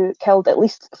discovered, who killed at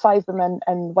least 5 women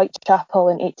in Whitechapel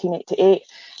in 1888.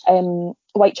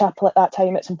 Whitechapel at that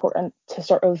time, it's important to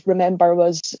sort of remember,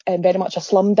 was very much a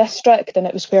slum district, and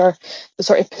it was where the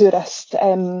sort of poorest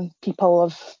people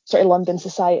of sort of London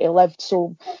society lived.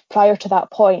 So prior to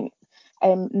that point,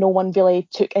 no one really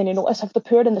took any notice of the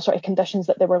poor and the sort of conditions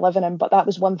that they were living in. But that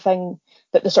was one thing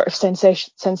that the sort of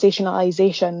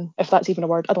sensationalisation, if that's even a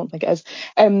word, I don't think it is,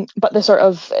 but the sort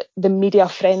of the media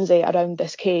frenzy around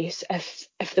this case, if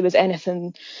there was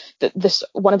anything that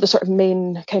one of the sort of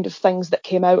main kind of things that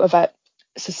came out of it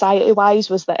society-wise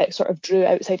was that it sort of drew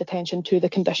outside attention to the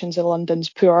conditions of London's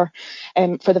poor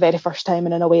for the very first time,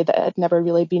 and in a way that it had never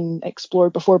really been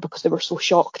explored before, because they were so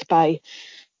shocked by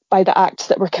the acts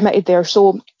that were committed there.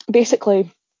 So basically,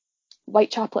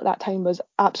 Whitechapel at that time was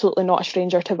absolutely not a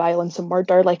stranger to violence and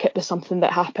murder. Like, it was something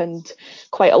that happened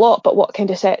quite a lot. But what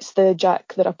kind of sets the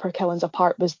Jack the Ripper killings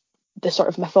apart was the sort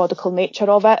of methodical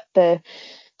nature of it, the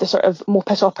sort of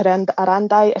modus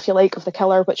operandi, if you like, of the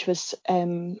killer, which was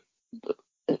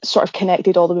sort of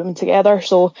connected all the women together.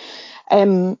 So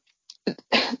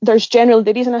there's generally,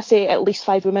 the reason I say at least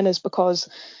 5 women is because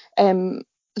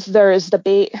there is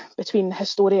debate between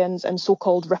historians and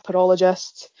so-called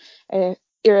ripperologists,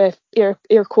 air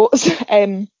quotes,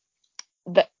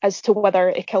 as to whether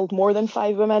it killed more than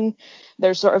 5 women. There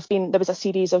was a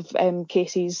series of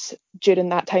cases during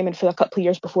that time and for a couple of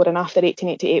years before and after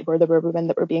 1888 where there were women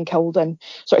that were being killed in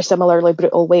sort of similarly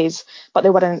brutal ways, but they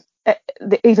weren't,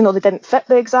 even though they didn't fit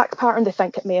the exact pattern, they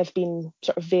think it may have been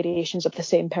sort of variations of the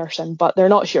same person, but they're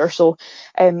not sure. So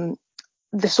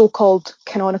the so-called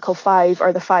canonical five,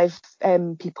 or the five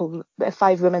the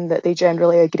five women that they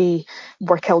generally agree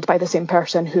were killed by the same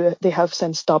person, who they have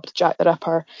since dubbed Jack the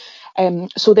Ripper.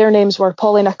 So their names were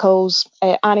Polly Nichols,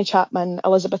 Annie Chapman,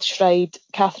 Elizabeth Stride,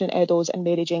 Catherine Eddowes, and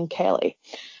Mary Jane Kelly.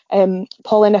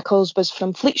 Polly Nichols was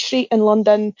from Fleet Street in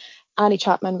London. Annie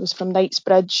Chapman was from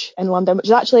Knightsbridge in London, which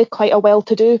is actually quite a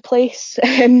well-to-do place,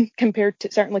 compared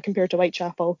to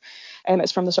Whitechapel.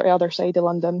 It's from the sort of other side of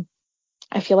London,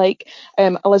 if you like.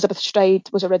 Elizabeth Stride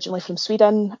was originally from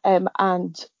Sweden,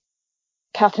 and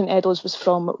Catherine Eddowes was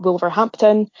from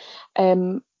Wolverhampton,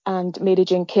 and Mary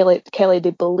Jane Kelly,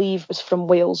 they believe, was from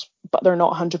Wales, but they're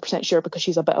not 100% sure because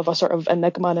she's a bit of a sort of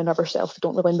enigma in and of herself. They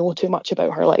don't really know too much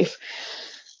about her life.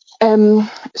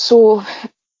 So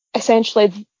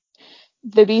essentially,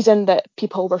 the reason that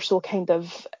people were so kind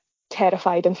of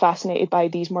terrified and fascinated by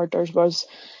these murders was,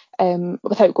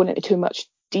 without going into too much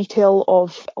detail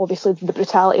of obviously the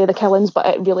brutality of the killings, but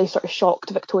it really sort of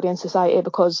shocked Victorian society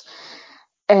because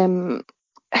all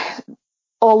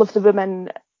of the women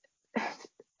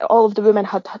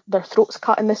had their throats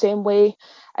cut in the same way,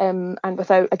 and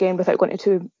without going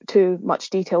into too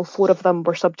much detail, 4 of them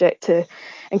were subject to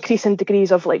increasing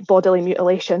degrees of like bodily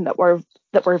mutilation that were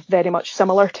very much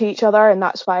similar to each other, and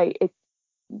that's why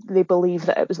they believe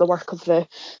that it was the work of the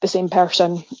same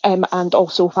person, and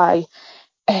also why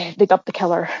they dubbed the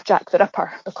killer Jack the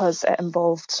Ripper, because it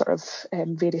involved sort of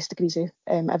various degrees of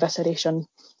evisceration.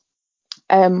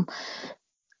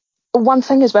 One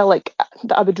thing as well, like,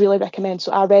 that I would really recommend.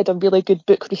 So I read a really good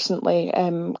book recently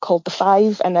called The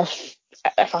Five, and if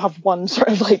I have one sort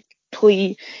of like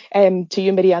plea to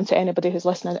you, Maria, and to anybody who's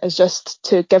listening, is just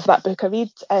to give that book a read.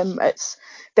 It's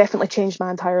definitely changed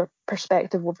my entire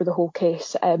perspective over the whole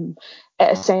case. It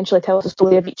essentially tells the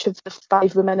story of each of the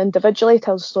 5 women individually,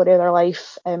 tells the story of their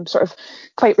life, sort of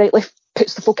quite rightly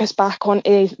puts the focus back on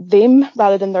them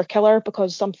rather than their killer,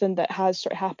 because something that has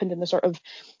sort of happened in the sort of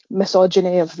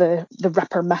misogyny of the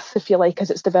Ripper myth, if you like, as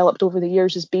it's developed over the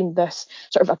years, has been this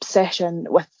sort of obsession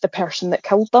with the person that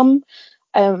killed them.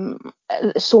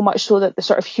 So much so that the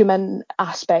sort of human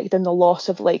aspect and the loss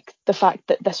of like the fact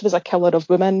that this was a killer of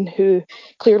women who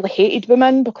clearly hated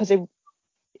women because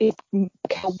he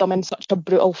killed them in such a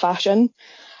brutal fashion.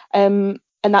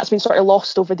 And that's been sort of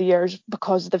lost over the years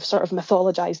because they've sort of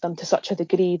mythologized them to such a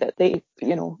degree that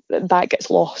that gets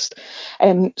lost.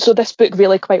 So this book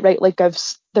really quite rightly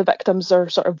gives the victims their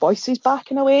sort of voices back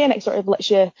in a way, and it sort of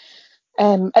lets you,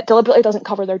 it deliberately doesn't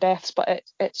cover their deaths, but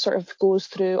it sort of goes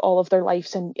through all of their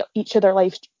lives, and each of their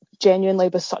lives genuinely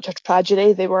was such a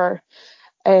tragedy. They were,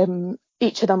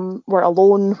 each of them were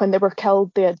alone when they were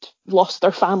killed. They had lost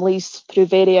their families through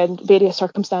various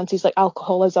circumstances like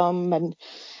alcoholism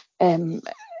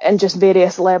and just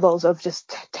various levels of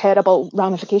just terrible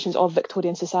ramifications of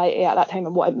Victorian society at that time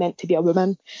and what it meant to be a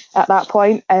woman at that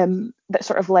point, that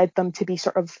sort of led them to be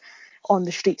sort of on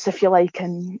the streets, if you like,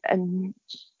 and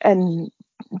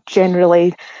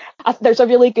generally, there's a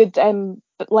really good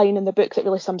line in the book that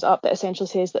really sums it up, that essentially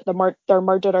says that their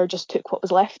murderer just took what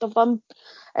was left of them,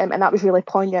 and that was really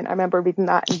poignant. I remember reading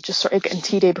that and just sort of getting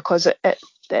teary because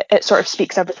it sort of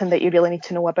speaks everything that you really need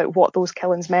to know about what those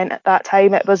killings meant at that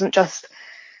time. It wasn't just,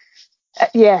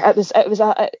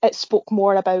 it spoke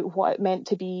more about what it meant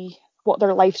to be, what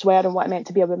their lives were, and what it meant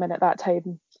to be a woman at that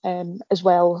time, as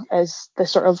well as the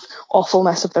sort of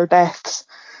awfulness of their deaths.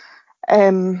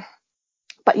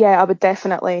 But yeah, I would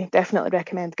definitely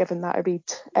recommend giving that a read.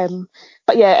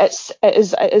 But yeah, it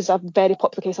is a very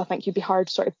popular case. I think you'd be hard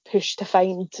sort of pushed to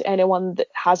find anyone that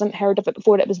hasn't heard of it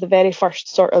before. It was the very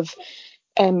first sort of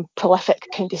prolific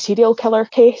kind of serial killer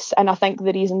case, and I think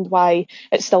the reason why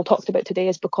it's still talked about today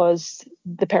is because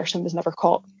the person was never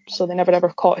caught. So they never ever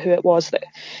caught who it was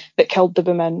that killed the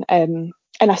woman. And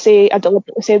I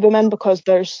deliberately say women because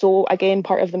there's again,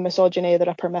 part of the misogyny of the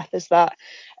Ripper myth is that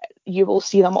you will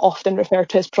see them often referred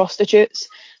to as prostitutes,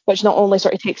 which not only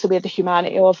sort of takes away the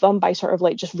humanity of them by sort of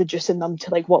like just reducing them to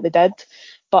like what they did,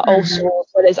 but also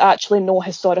there is actually no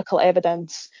historical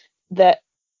evidence that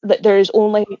there is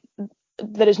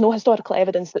no historical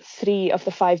evidence that 3 of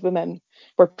the 5 women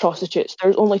were prostitutes.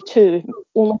 There's only two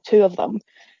of them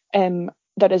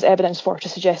there is evidence for to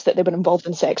suggest that they were involved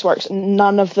in sex works.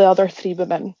 None of the other 3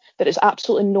 women, there is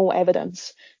absolutely no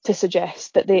evidence to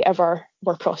suggest that they ever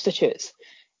were prostitutes.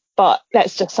 But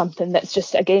that's just something that's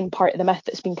just, again, part of the myth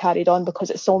that's been carried on because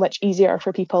it's so much easier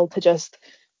for people to just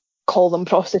call them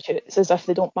prostitutes as if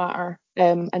they don't matter,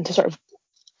 and to sort of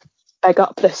big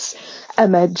up this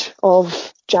image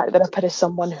of Jack the Ripper as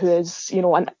someone who is,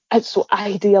 and it's so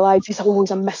idealised. He's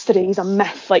always a mystery, he's a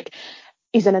myth, like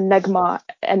he's an enigma,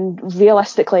 and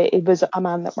realistically he was a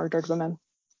man that murdered women.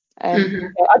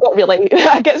 I got really,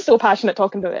 I get so passionate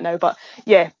talking about it now, but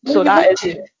yeah, so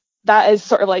that is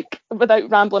sort of like, without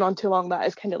rambling on too long, that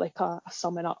is kind of like a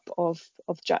summing up of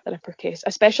Jack the Ripper case.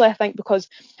 Especially, I think, because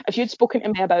if you'd spoken to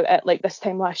me about it like this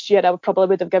time last year, I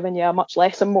would have given you a much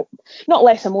less, not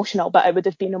less emotional, but it would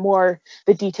have been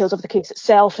the details of the case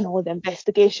itself and all of the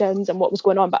investigations and what was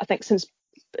going on. But I think since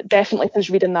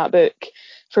reading that book,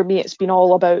 for me, it's been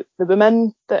all about the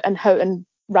women and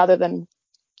rather than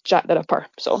Jack the Ripper.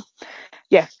 So,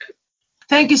 yeah.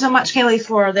 Thank you so much, Kelly,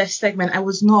 for this segment. I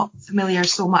was not familiar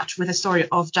so much with the story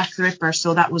of Jack the Ripper,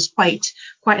 so that was quite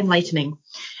enlightening.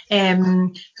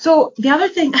 So the other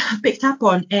thing I picked up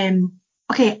on,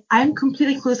 okay, I'm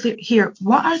completely clueless here.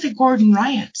 What are the Gordon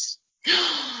riots?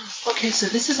 Okay, so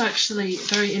this is actually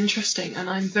very interesting, and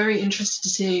I'm very interested to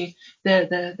see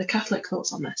the Catholic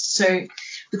thoughts on this. So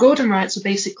the Gordon riots were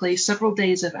basically several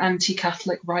days of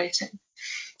anti-Catholic rioting.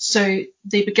 So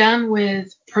they began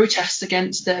with protests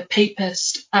against the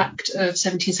Papist Act of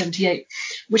 1778,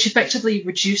 which effectively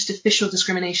reduced official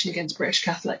discrimination against British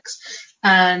Catholics.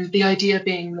 And the idea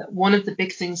being that one of the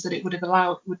big things that it would have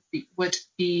allowed would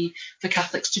be for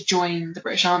Catholics to join the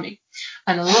British Army.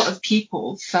 And a lot of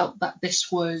people felt that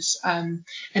this was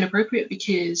inappropriate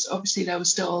because obviously there was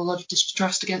still a lot of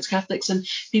distrust against Catholics, and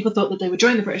people thought that they would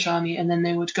join the British Army and then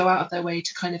they would go out of their way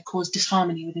to kind of cause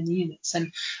disharmony within the units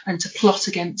and to plot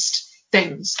against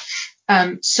things.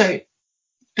 So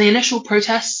the initial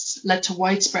protests led to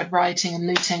widespread rioting and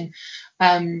looting,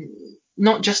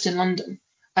 not just in London.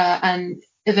 And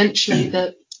eventually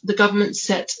the government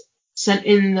sent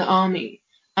in the army,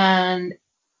 and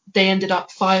they ended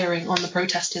up firing on the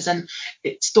protesters, and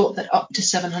it's thought that up to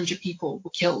 700 people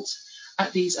were killed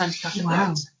at these anti-Catholic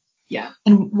riots. Yeah.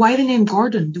 And why the name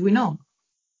Gordon? Do we know?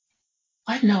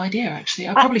 I have no idea, actually.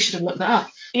 I probably should have looked that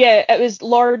up. Yeah, it was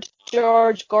Lord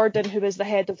George Gordon who was the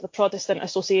head of the Protestant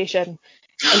Association,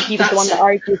 and he was the one that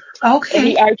argued.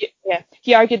 Okay.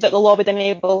 He argued that the law would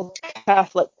enable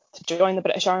Catholics to join the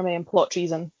British Army and plot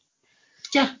treason.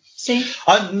 Yeah, see?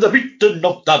 And the beating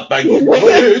of that bag.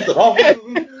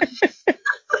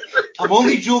 I'm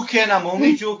only joking.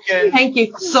 Thank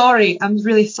you. Sorry, I'm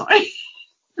really sorry.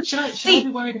 Should I be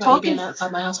worried about you being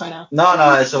outside my house right now?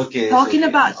 No, it's okay. Talking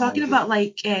about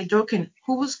joking.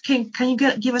 Who was King? Can you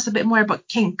give us a bit more about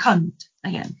King Cunt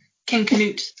again? King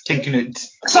Canute.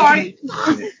 Sorry.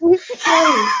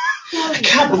 I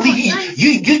can't believe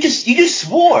you just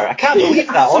swore. I can't believe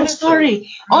that. I'm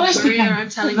sorry. Honestly, I'm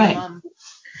telling your mum.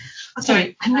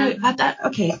 Okay,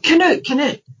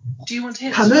 Canute. Do you want to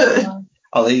hear Canute?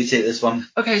 I'll let you take this one.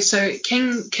 Okay, so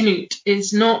King Canute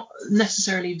is not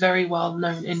necessarily very well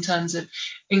known in terms of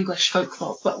English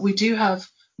folklore, but we do have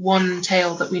one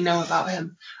tale that we know about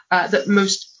him, that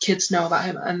most kids know about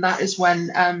him, and that is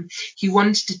when he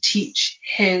wanted to teach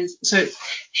so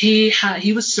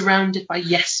he was surrounded by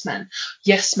yes men.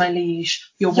 Yes, my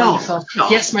liege, you're wonderful. No.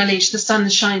 Yes, my liege, the sun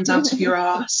shines out of your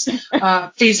ass.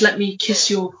 Please let me kiss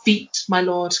your feet, my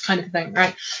lord, kind of thing,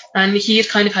 right? And he had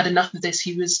kind of had enough of this.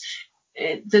 He was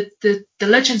the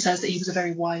legend says that he was a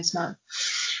very wise man.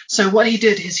 So what he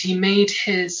did is he made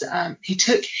his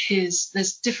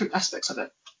there's different aspects of it,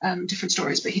 different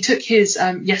stories, but he took his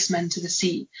yes men to the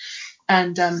sea,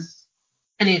 and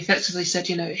he effectively said,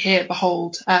 here,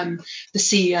 behold, the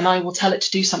sea, and I will tell it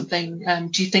to do something.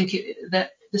 Do you think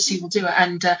that the sea will do it?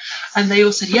 And they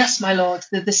all said, yes, my lord,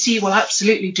 the sea will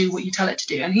absolutely do what you tell it to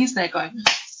do. And he's there going,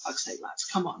 fuck's sake, lads,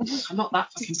 come on, I'm not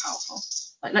that fucking powerful.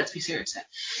 Like, let's be serious here.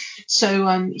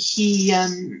 So he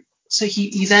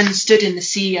then stood in the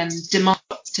sea and demanded,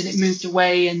 and it moved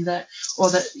away, and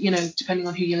depending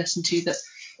on who you listen to,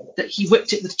 that he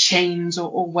whipped it with chains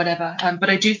or whatever. But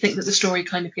I do think that the story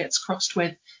kind of gets crossed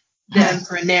with the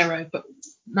Emperor Nero, but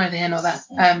neither here nor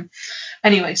there.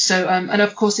 Anyway, so and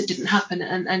of course it didn't happen,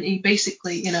 and he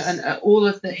basically, and all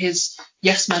of his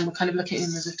yes men were kind of looking at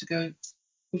him as if to go,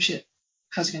 oh shit,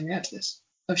 how's he going to react to this?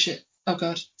 Oh shit, oh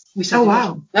god. We said, oh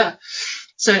wow. Yeah.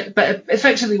 So, but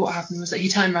effectively what happened was that he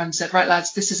turned around and said, right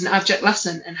lads, this is an abject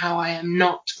lesson in how I am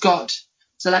not God.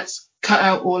 So let's cut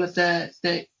out all of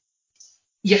the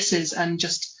yeses and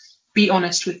just be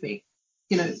honest with me.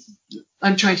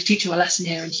 I'm trying to teach you a lesson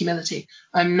here in humility.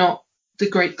 I'm not the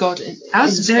great God in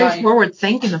That's in very forward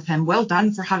thinking of him. Well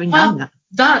done for having done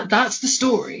that. That's the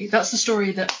story. That's the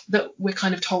story that we're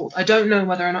kind of told. I don't know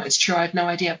whether or not it's true. I have no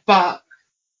idea. But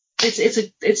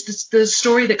it's the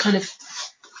story that kind of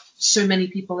so many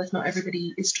people, if not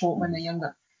everybody, is taught when they're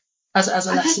younger as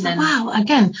a lesson. Wow,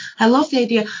 again, I love the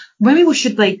idea. Maybe we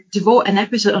should devote an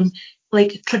episode on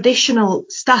traditional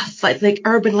stuff, like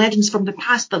urban legends from the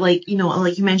past, that like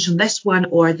you mentioned this one,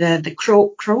 or the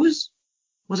crows.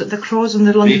 Was it the Crows on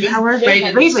the London Tower?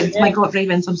 Ravens. My God,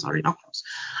 Ravens. I'm sorry, not Crows.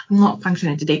 I'm not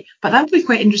functioning today. But that would be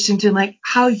quite interesting to like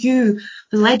how the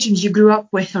legends you grew up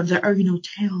with, or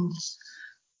tales.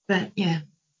 But yeah.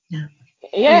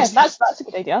 That's a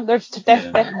good idea. There's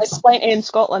definitely plenty in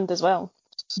Scotland as well.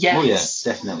 Yes. Oh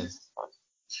yeah, definitely.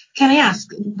 Can I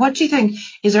ask, what do you think?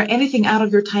 Is there anything out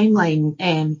of your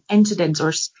timeline, incidents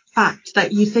or fact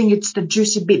that you think it's the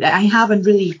juicy bit that I haven't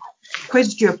really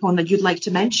quizzed you upon that you'd like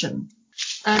to mention?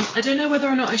 I don't know whether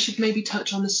or not I should maybe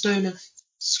touch on the Stone of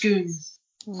Scone.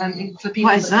 For people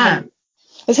What is that?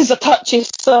 This is a touchy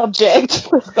subject.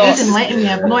 Please enlighten me. I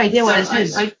have no idea what it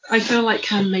is. I feel like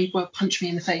Cam may well punch me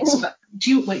in the face. But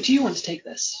do you want to take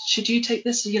this? Should you take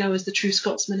this? As the true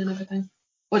Scotsman and everything,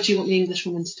 or do you want the English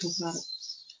woman to talk about it?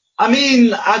 I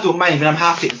mean, I don't mind, but I'm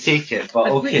happy to take it. But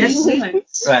okay.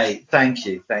 Right. Thank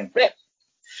you.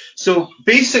 So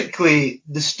basically,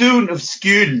 the Stone of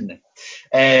Scone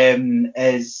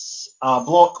is a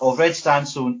block of red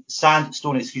sandstone,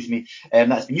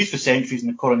 that's been used for centuries in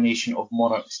the coronation of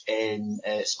monarchs in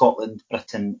Scotland,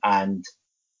 Britain, and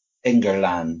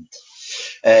England.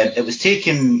 It was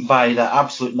taken by the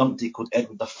absolute numpty called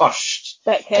Edward I.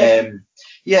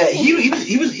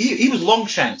 He was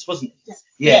Longshanks, wasn't he?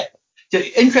 Yeah.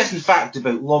 The interesting fact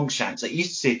about Longshanks, like he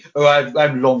used to say, "Oh,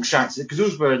 I'm Longshanks," because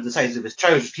those were the size of his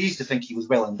trousers. He used to think he was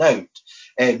well endowed.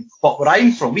 But where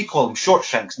I'm from, we call him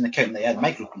Shortshanks in the account that he had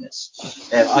micro penis.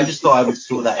 I just thought I would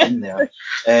throw that in there.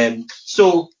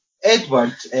 So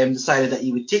Edward decided that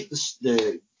he would take the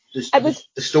stone.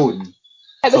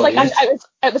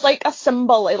 It was like a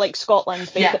symbol of like Scotland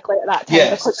basically at that time,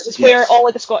 because it was where all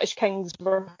of the Scottish kings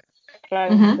were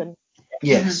crowned. Mm-hmm.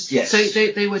 Yes. So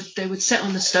they would sit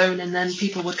on the stone, and then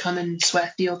people would come and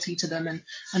swear fealty to them,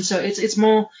 and so it's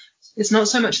more. It's not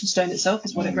so much the stone itself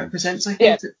as what it represents. I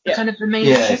think kind of the main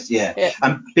issue. Yeah.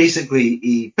 And basically,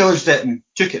 he pillaged it and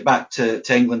took it back to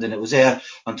England, and it was there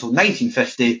until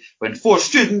 1950 when 4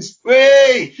 students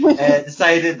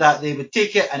decided that they would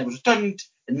take it, and it was returned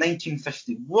in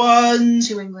 1951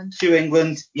 to England.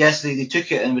 Yes, they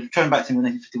took it and it was returned back to England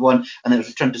in 1951, and then it was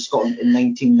returned to Scotland in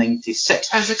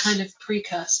 1996 as a kind of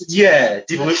precursor to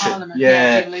devolution.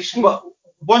 Devolution. But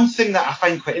one thing that I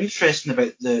find quite interesting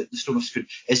about the Stone of Scone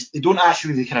is they don't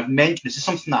actually really kind of mention this. Is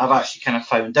something that I've actually kind of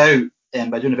found out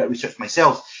by doing a bit of research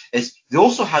myself. Is they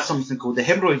also had something called the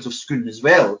hemorrhoids of Scone as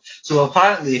well. So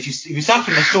apparently, if you sat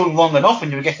in the stone long enough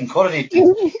when you were getting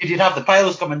coronated, you'd have the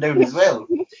piles coming down as well.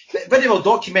 Very well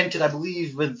documented, I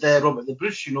believe, with Robert the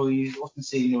Bruce. He often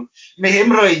say, my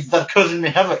hemorrhoids, they're causing me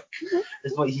havoc,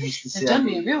 is what he used to say. They've done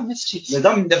me a real mischief. They've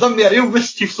done me a real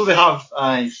mischief, so they have.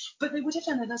 Aye. But they would have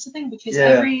done it. That's the thing, because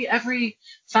every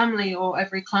family or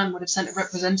every clan would have sent a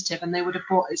representative, and they would have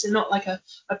brought. Is it not like a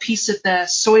piece of their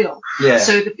soil? Yeah.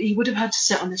 So he would have had to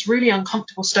sit on this really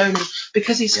uncomfortable stone, and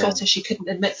because he's Scottish, he couldn't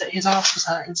admit that his arse was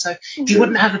hurting, so he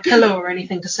wouldn't have a pillow or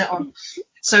anything to sit on.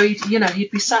 So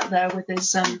he'd be sat there with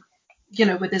his on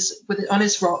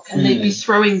his rock, and they'd be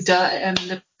throwing dirt at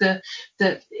him.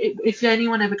 If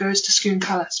anyone ever goes to Scone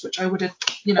Palace, which I would have,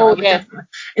 definitely,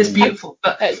 it's beautiful.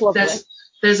 But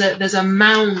there's a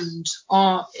mound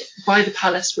by the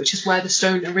palace, which is where the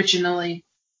stone originally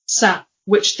sat,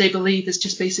 which they believe is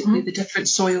just basically the different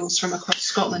soils from across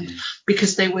Scotland,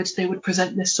 because they would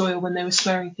present this soil when they were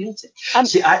swearing fealty.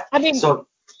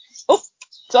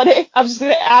 Sorry, I was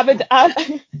going to.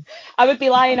 I would be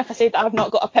lying if I said that I've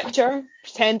not got a picture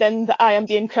pretending that I am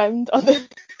being crowned on the.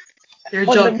 You're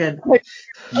joking.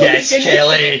 Yes,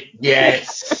 Kelly.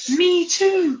 Yes. Me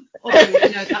too. Although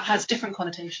that has different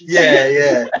connotations.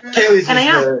 Yeah. Kelly's.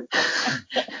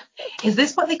 Is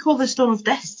this what they call the Stone of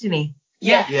Destiny?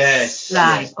 Yes.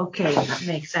 Right. Okay, that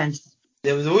makes sense.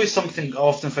 There was always something I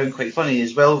often found quite funny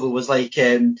as well, though, was like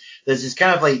there's this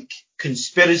kind of like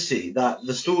conspiracy that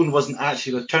the stone wasn't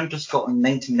actually returned to Scotland in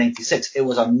 1996. It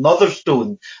was another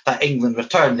stone that England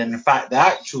returned, and in fact the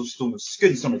actual Stone of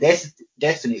Scone, Stone of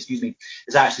Destiny,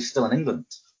 is actually still in England.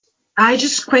 I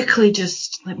just quickly I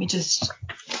just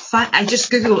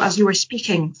googled as you were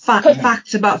speaking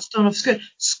facts about Stone of Scone.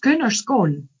 Scone or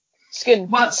Scone?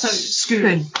 Scone. What? So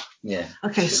Scone. Yeah.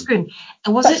 Okay, Scone.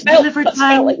 And was it delivered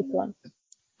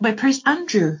by Prince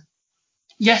Andrew?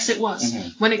 Yes, it was.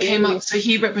 When it came up, so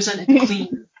he represented the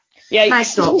Queen. Yeah.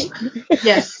 Nice stop.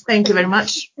 Yes, thank you very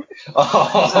much.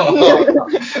 Oh.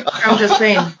 I'm just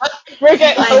saying. We're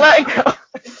getting political.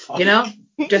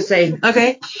 Just saying.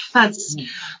 Okay, that's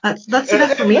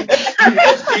enough for me.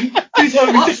 Please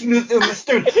have me sitting in the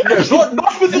stone. No,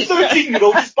 not with the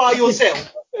 13-year-old, just by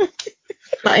yourself.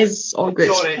 That is all good.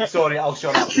 Sorry, I'll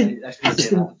shut up. I shouldn't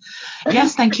say that.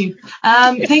 Yes, thank you.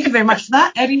 Thank you very much for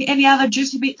that. Any other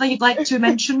juicy bits that you'd like to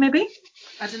mention, maybe?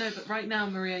 I don't know, but right now,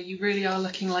 Maria, you really are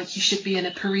looking like you should be in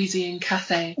a Parisian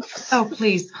cafe. Oh,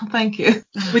 please. Thank you.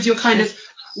 With your kind of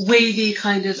wavy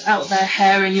kind of out there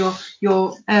hair and your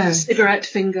cigarette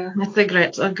finger. My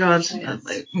cigarette. Oh God.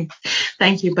 Yes.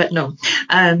 Thank you, but no.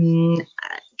 Can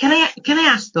I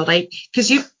ask though, like,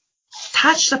 because you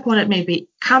touched upon it, maybe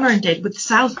Cameron did with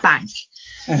South Bank.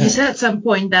 You said at some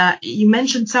point that you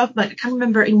mentioned South Bank. I can't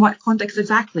remember in what context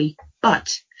exactly,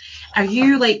 but are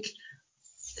you like?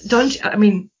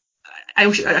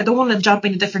 I don't want to jump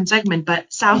in a different segment,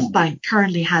 but South Bank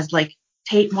currently has like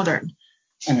Tate Modern,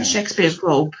 Shakespeare's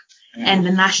Globe, and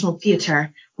the National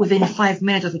Theatre within 5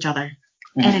 minutes of each other.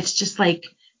 And it's just like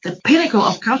the pinnacle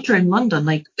of culture in London.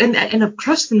 Like, and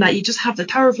across from that, you just have the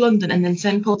Tower of London and then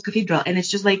St. Paul's Cathedral. And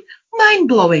it's just like mind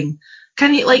blowing.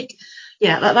 Can you like,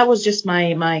 yeah, that was just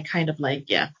my kind of like,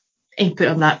 input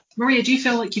on that. Maria, do you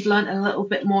feel like you've learned a little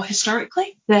bit more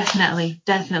historically? Definitely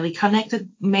connected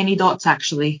many dots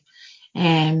actually.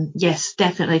 Yes,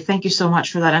 definitely. Thank you so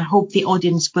much for that. And hope the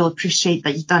audience will appreciate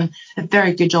that you've done a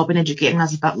very good job in educating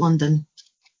us about London.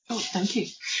 Oh, thank you.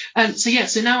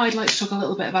 So now I'd like to talk a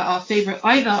little bit about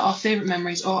either our favourite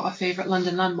memories or our favourite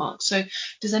London landmarks. So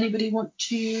does anybody want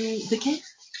to begin?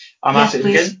 I'm happy to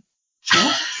begin.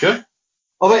 Sure.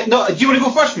 Oh wait, no, do you want to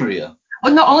go first, Maria? Oh,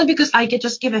 not only because I could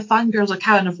just give a fangirl's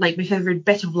account of like my favourite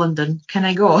bit of London. Can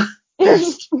I go?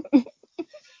 Well,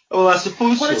 I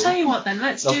suppose so. Well, I'll tell you what then.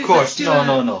 Let's do a twofer.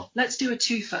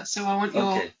 So I want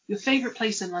your favourite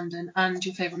place in London and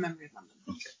your favourite memory of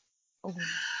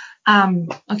London.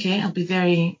 Okay, I'll be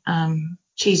very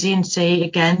cheesy and say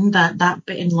again that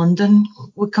bit in London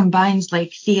combines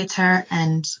like theatre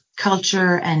and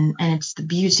culture and it's the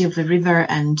beauty of the river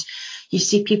and you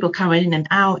see people coming in and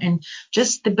out and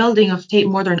just the building of Tate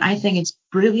Modern. I think it's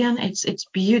brilliant. It's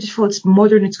beautiful. It's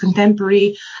modern. It's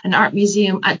contemporary. An art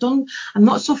museum. I'm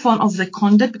not so fond of the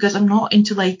conduit because I'm not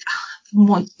into like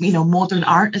modern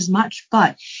art as much.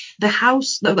 But the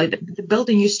house, the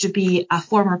building used to be a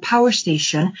former power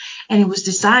station, and it was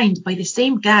designed by the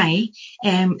same guy,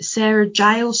 Sir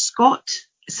Giles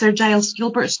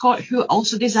Gilbert Scott, who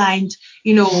also designed,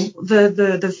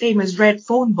 the famous red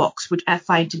phone box, which I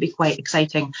find to be quite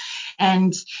exciting.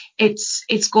 And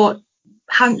it's got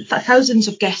thousands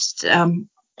of guests on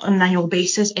an annual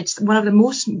basis. It's one of the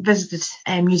most visited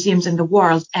museums in the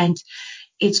world, and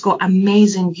it's got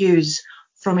amazing views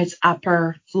from its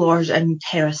upper floors and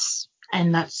terrace.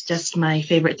 And that's just my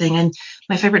favourite thing. And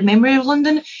my favourite memory of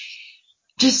London,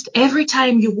 just every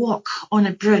time you walk on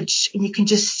a bridge and you can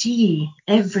just see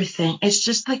everything, it's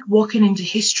just like walking into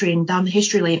history and down the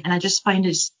history lane. And I just find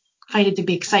it to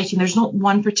be exciting. There's not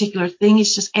one particular thing.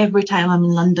 It's just every time I'm in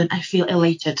London, I feel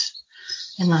elated.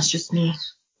 And that's just me.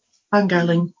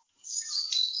 Fangirling.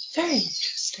 Very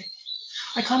interesting.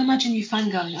 I can't imagine you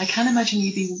fangirling. I can't imagine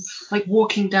you being like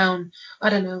walking down, I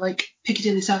don't know, like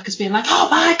Piccadilly Circus being like, oh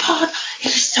my God, it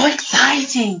was so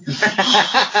exciting.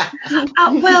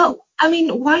 Well, I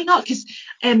mean, why not? Because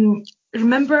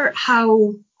remember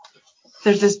how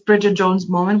there's this Bridget Jones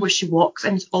moment where she walks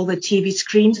and it's all the TV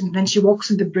screens and then she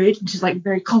walks on the bridge and she's like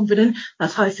very confident.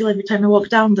 That's how I feel every time I walk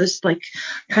down this like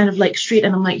kind of like street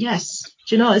and I'm like, yes,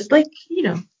 do you know, it's like,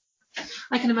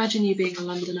 I can imagine you being a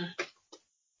Londoner.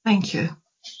 Thank you.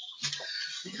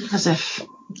 As if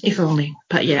only.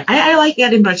 But yeah, I like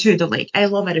Edinburgh too, though. Like, I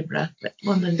love Edinburgh, but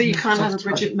London. But you can't have a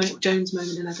Bridget Jones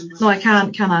moment in Edinburgh. No, I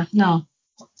can't, can I? No.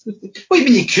 Well, I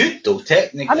mean, you could, though,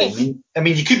 technically. I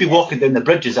mean, you could be walking down the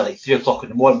bridges at like 3 o'clock in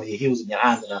the morning with your heels in your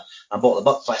hand and a bottle of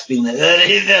Buckfast being like,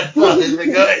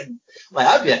 like,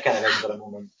 that'd be a kind of Edinburgh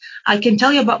moment. I can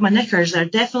tell you about my knickers. They're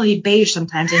definitely beige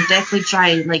sometimes and definitely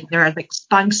dry. Like, they're like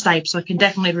spunk type, so I can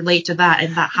definitely relate to that.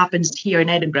 And that happens here in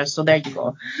Edinburgh, so there you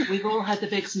go. We've all had the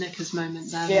big Snickers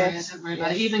moment there, Maria. Don't worry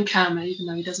about it. Even Cam, even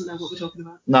though he doesn't know what we're talking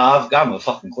about. No, I've got no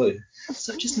fucking clue.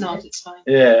 So just nod, it's fine.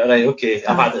 Yeah, right, okay.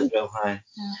 I've had it as well, hi.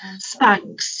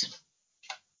 Thanks.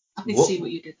 I can see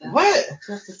what you did there. What?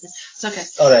 It's okay.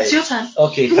 All right. It's your turn.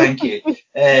 Okay, thank you.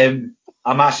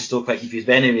 I'm actually still quite confused,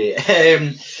 but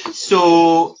anyway.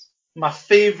 So, my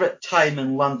favourite time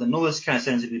in London, I know this kind of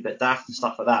sounds a wee bit daft and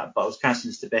stuff like that, but I was kind of saying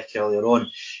this to Becky earlier on.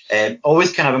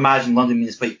 Always kind of imagine London being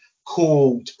this quite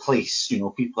cold place,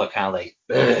 people are kind of like,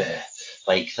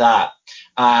 like that.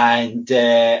 And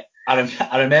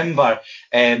I remember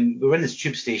we were in this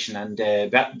tube station and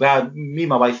me,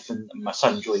 my wife and my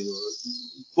son Joey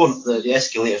were going up the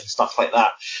escalators and stuff like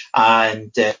that,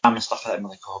 and stuff like that, and we're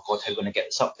like, oh God, how are we going to get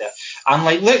this up there? And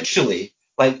like literally,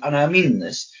 like, and I mean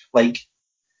this, like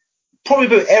probably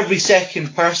about every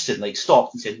second person like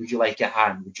stopped and said, would you like a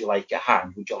hand? Would you like a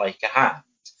hand? Would you like a hand?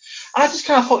 And I just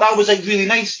kind of thought that was like really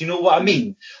nice, you know what I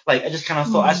mean? Like, I just kind of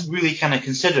thought that's really kind of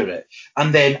considerate.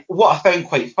 And then what I found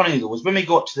quite funny though was when we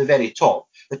got to the very top,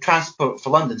 the Transport for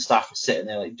London staff were sitting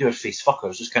there like dour-faced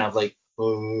fuckers, just kind of like,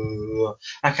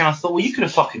 I kind of thought, well, you could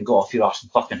have fucking got off your arse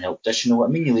and fucking helped us, you know what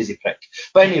I mean, you lazy prick.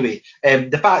 But anyway,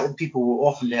 the fact that people were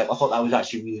offering to help, I thought that was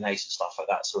actually really nice and stuff like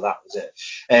that. So that was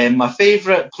it. My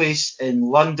favourite place in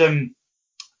London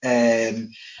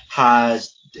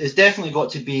is definitely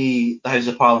got to be the House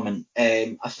of Parliament.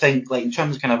 I think, like, in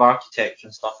terms of kind of architecture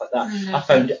and stuff like that, I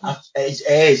found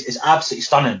it's absolutely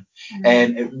stunning.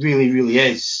 It really, really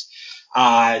is.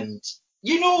 And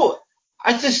you know,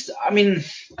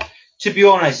 to be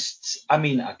honest, I've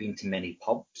been to many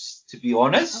pubs, to be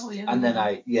honest. Oh, yeah. And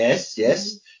then yes.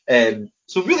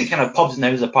 So really kind of pubs in the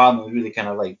House of Parliament were really kind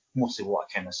of like mostly what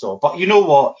I kind of saw. But you know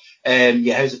what?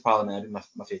 House of Parliament would be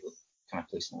my favourite kind of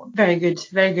place in London.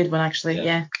 Very good one actually,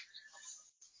 yeah.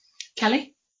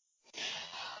 Kelly?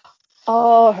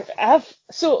 Oh,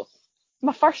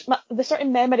 the sort of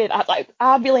memory that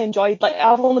I really enjoyed, like,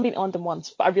 I've only been to London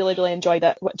once, but I really, really enjoyed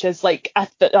it, which is like, I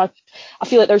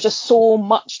feel like there's just so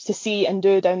much to see and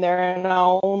do down there, and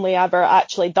I only ever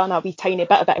actually done a wee tiny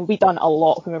bit of it, and we done a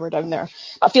lot when we were down there.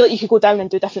 But I feel like you could go down and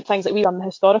do different things, like we done the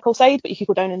historical side, but you could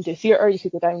go down and do theatre, you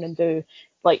could go down and do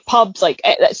like pubs, like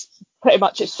it's pretty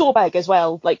much, it's so big as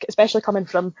well, like especially coming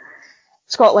from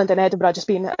Scotland and Edinburgh,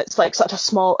 it's like such a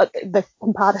small, the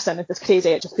comparison is just crazy.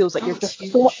 It just feels like you're just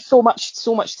so much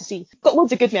to see. Got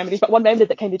loads of good memories, but one memory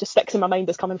that kind of just sticks in my mind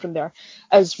is coming from there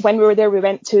is when we were there, we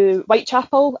went to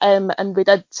Whitechapel, and we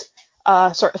did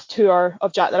a sort of tour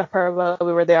of Jack the Ripper while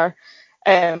we were there,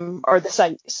 or the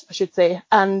sites, I should say.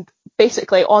 And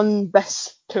basically on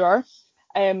this tour,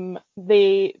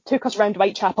 they took us around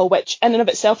Whitechapel, which in and of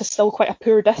itself is still quite a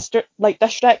poor district.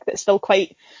 It's still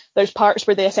quite, there's parts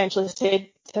where they essentially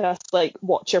say to us, like,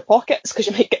 watch your pockets because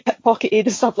you might get pickpocketed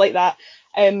and stuff like that.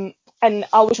 And I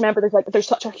always remember there's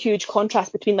such a huge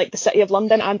contrast between like the City of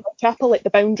London and Whitechapel, like the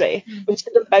boundary. We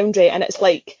stood on the boundary, and it's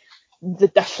like the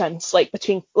difference, like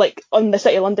between, like on the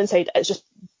City of London side, it's just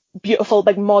beautiful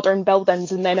big modern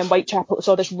buildings, and then in Whitechapel it's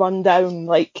all this run down,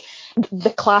 like the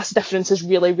class difference is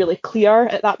really, really clear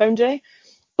at that boundary.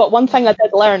 But one thing I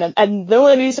did learn, and the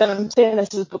only reason I'm saying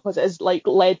this is because it has like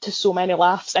led to so many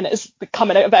laughs, and it's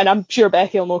coming out of it, and I'm sure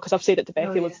Becky will know because I've said it to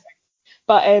Becky.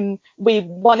 But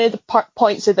one of the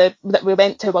points that we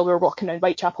went to while we were walking around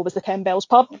Whitechapel was the 10 Bells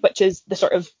pub, which is the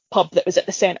sort of pub that was at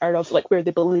the centre of like where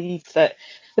they believed that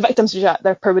the victims of Jack the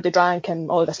Ripper would have drank and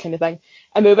all of this kind of thing.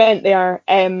 And we went there,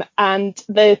 and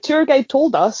the tour guide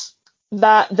told us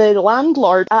that the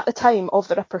landlord at the time of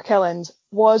the Ripper killings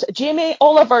was Jamie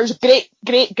Oliver's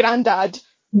great granddad.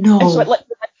 No. And so it led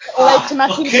to my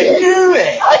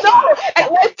theory. I know! It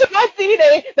led to my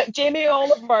theory that Jamie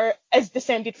Oliver is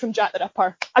descended from Jack the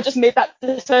Ripper. I just made that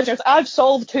decision. I've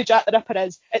solved who Jack the Ripper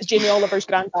is. It's Jamie Oliver's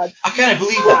granddad. I can't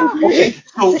believe that.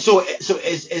 Okay, so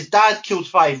his dad killed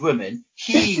 5 women.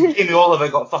 Jamie Oliver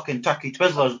got fucking turkey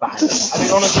twizzlers back. I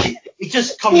mean, honestly, he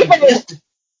just comes.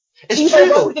 It's true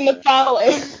though. In the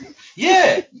family.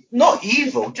 Yeah, not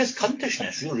evil, just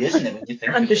cuntishness, really, isn't it? When you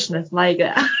think cuntishness, like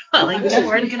it. Like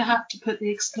we're going to have to put the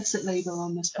explicit label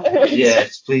on this podcast.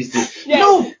 Yes, please do. Yeah.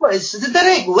 No, but it's the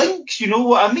direct links, you know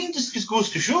what I mean? Just goes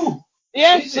to show.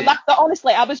 Yeah, so that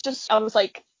honestly, I was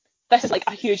like, this is like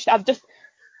a huge.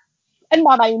 In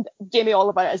my mind, Jamie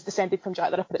Oliver is descended from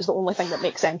Jack the Ripper. It's the only thing that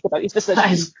makes sense about his decision.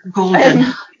 That is golden.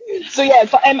 So yeah,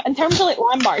 but in terms of like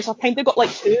landmarks, I've kind of got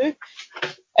like 2.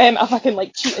 If I can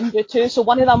like cheat and do 2. So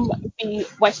one of them would be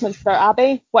Westminster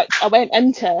Abbey, which I went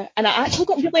into, and I actually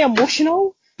got really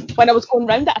emotional when I was going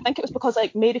round it. I think it was because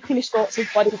like Mary Queen of Scots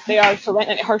is buried there, so I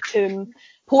went into her tomb.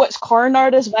 Poets'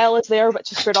 Corner as well is there,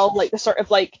 which is where all like the sort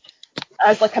of like,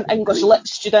 as like an English lit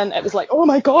student, it was like, oh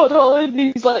my god, all of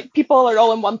these like people are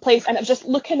all in one place, and it was just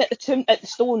looking at the tomb, at the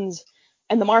stones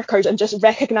and the markers, and just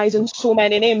recognising so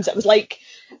many names. It was like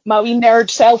my wee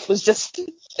nerd self was just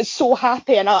so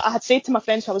happy, and I had said to my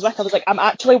friends who I was with, I was like, I'm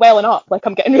actually welling up, like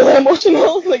I'm getting really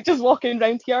emotional, like just walking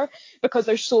around here, because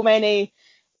there's so many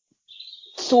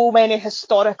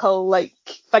historical like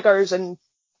figures and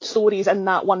stories in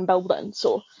that one building.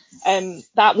 So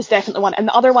that was definitely one. And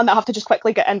the other one that I have to just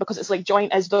quickly get in because it's like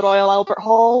joint is the Royal Albert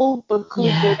Hall, because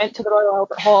we went to the Royal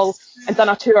Albert Hall and done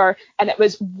a tour, and it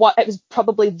was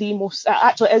probably the most,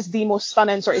 actually is the most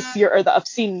stunning sort of theatre that I've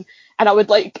seen, and I would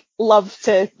like love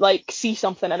to like see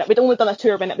something in it. We'd only done a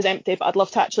tour when it was empty, but I'd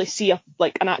love to actually see an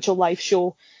actual live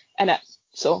show in it.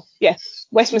 So yeah,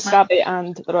 Westminster Abbey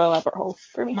and the Royal Albert Hall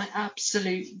for me. My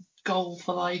absolute goal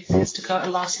for life is to go to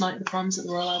last night at the Proms at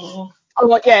the Royal Albert Hall.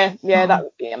 Oh yeah, that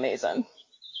would be amazing.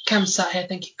 Cam's sat here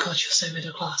thinking, God, you're so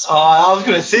middle class. Oh, I was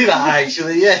going to say that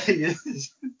actually. Yeah.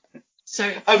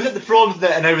 So I was at the prom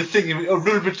there and I was thinking, oh,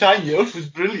 Rule Britannia, it was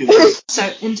brilliant. So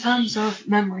in terms of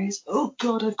memories, oh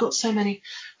God, I've got so many.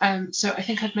 So I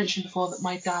think I've mentioned before that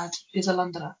my dad is a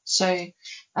Londoner, so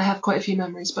I have quite a few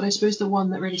memories. But I suppose the one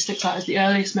that really sticks out is the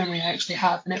earliest memory I actually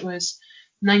have, and it was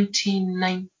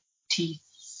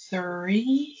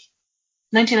 1993,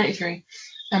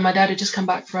 and my dad had just come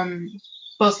back from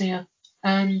Bosnia,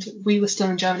 and we were still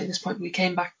in Germany at this point. We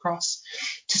came back across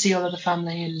to see all of the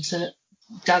family and to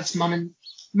Dad's mum, and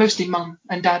mostly mum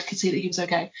and Dad could see that he was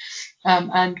okay.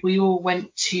 And we all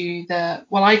went to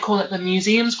I call it the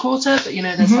museums quarter, but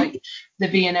there's like the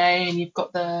V&A, and you've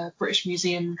got the British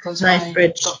Museum close by.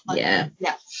 Knightsbridge, Yeah.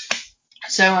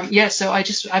 So so I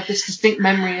just have this distinct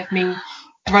memory of me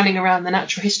running around the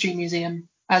Natural History Museum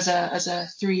as a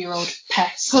 3-year-old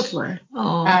pest. Toddler.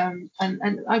 And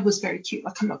I was very cute,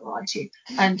 like I'm not gonna lie to you.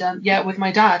 And with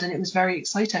my dad, and it was very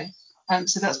exciting.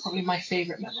 So that's probably my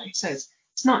favourite memory. So it's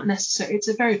not necessary. It's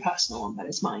a very personal one, but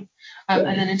it's mine. And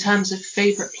then in terms of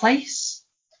favourite place,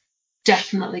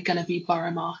 definitely going to be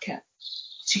Borough Market.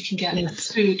 So you can get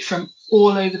food from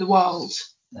all over the world.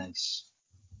 Nice.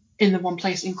 In the one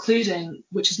place, including,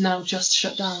 which is now just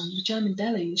shut down, the German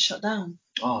deli is shut down.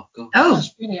 Oh, God. I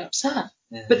was really upset.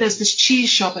 Yeah. But there's this cheese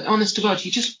shop, and honest to God,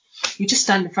 you just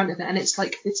stand in front of it, and it's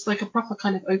like a proper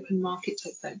kind of open market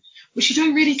type thing, which you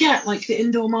don't really get like the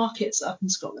indoor markets up in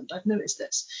Scotland. I've noticed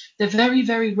this; they're very,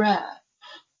 very rare.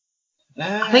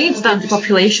 I think it's down to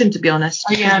population, to be honest.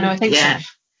 Oh, yeah, no, I think so.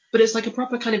 But it's like a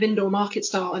proper kind of indoor market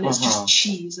style, and it's just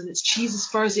cheese, and it's cheese as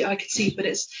far as the eye could see. But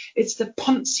it's the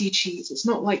Ponzi cheese. It's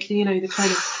not like the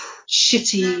kind of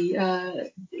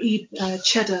shitty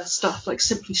cheddar stuff like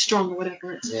Simply Strong or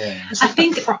whatever. It's like I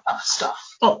think proper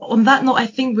stuff. Well, on that note, I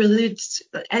think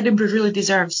Edinburgh really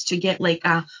deserves to get like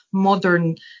a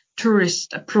modern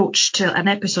tourist approach to an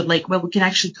episode, like where we can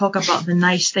actually talk about the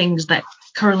nice things that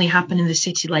currently happen in the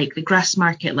city, like the grass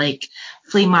market, like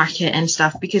flea market and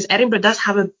stuff, because Edinburgh does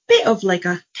have a bit of like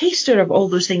a taster of all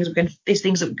those things these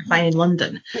things that we can find in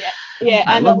London.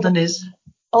 And London is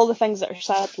all the things that are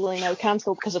sadly now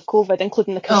cancelled because of COVID,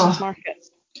 including the Christmas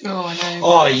markets. Oh, I know.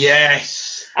 Oh,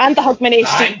 yes. And the Hogmanay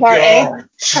Street party.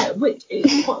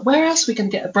 Where else we can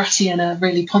get a brassy and a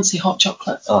really poncy hot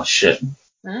chocolate? Oh, shit.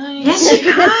 Yes,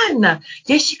 you can.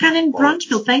 Yes, you can in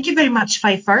Bronzeville. Thank you very much,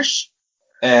 Fifers.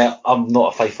 I'm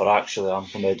not a Fifer, actually. I'm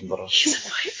from Edinburgh. You're a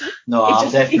Fifer? No, I'm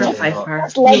definitely not. Fifer.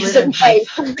 That's less than five.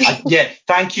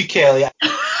 Thank you, Kelly.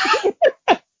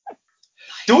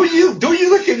 Don't you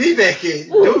look at me, Becky.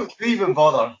 Don't even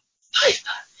bother. Fifer,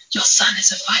 your son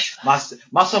is a Fifer.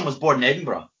 My son was born in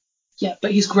Edinburgh. Yeah,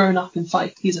 but he's grown up in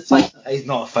Fife. He's a Fifer. He's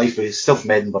not a Fifer. He's still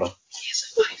from Edinburgh.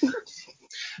 He's a Fifer.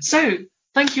 So,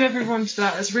 thank you everyone for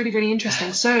that. It's really, really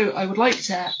interesting. So, I would like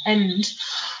to end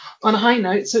on a high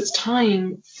note. So, it's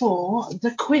time for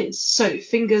the quiz. So,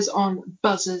 fingers on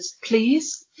buzzers,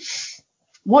 please.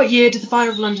 What year did the Fire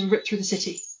of London rip through the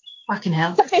city? Fucking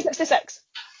hell. 1666.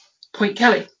 Point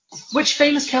Kelly. Which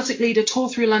famous Celtic leader tore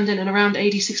through London in around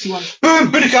AD 61?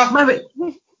 Boom, Boudica.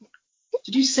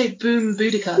 Did you say Boom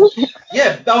Boudica?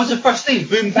 Yeah, that was her first name,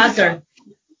 Boom Boudica.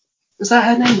 Was that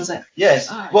her name, was it?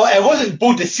 Yes. Well, it wasn't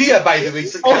Boadicea, by the way,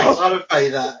 so can't clarify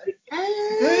that.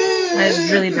 That is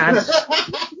really bad.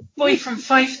 Boy from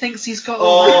Fife thinks he's got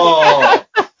all that.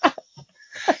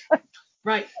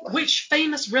 Right. Which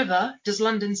famous river does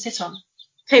London sit on?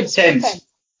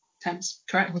 Thames,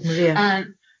 correct. With Maria.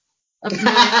 And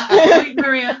Point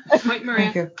Maria.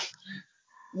 Thank you.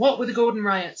 What were the Gordon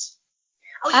riots?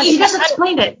 Oh, you just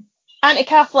explained it.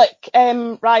 Anti-Catholic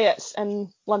riots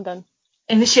in London.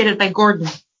 Initiated by Gordon.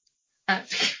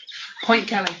 Point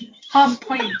Kelly. Half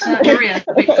point Maria.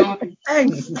 Big Gordon.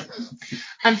 Thanks.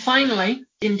 And finally,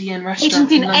 Indian restaurant.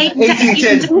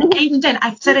 1810.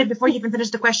 I've said it before you even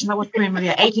finished the question. That was Point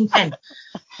Maria. 1810.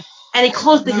 And it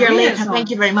closed the year later.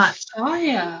 Thank you very much. Oh,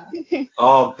 yeah.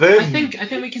 Oh, boom. I think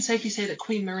we can safely say that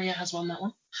Queen Maria has won that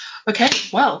one. Okay,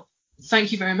 well,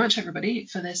 thank you very much, everybody,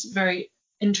 for this very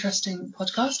interesting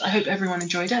podcast. I hope everyone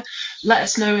enjoyed it. Let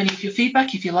us know any of your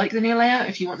feedback. If you like the new layout,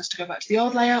 if you want us to go back to the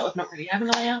old layout of not really having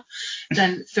a layout,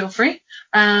 then feel free.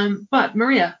 But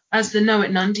Maria, as the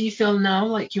know-it-none, do you feel now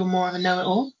like you're more of a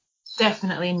know-it-all?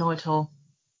 Definitely know-it-all.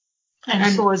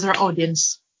 And so is our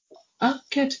audience. Oh,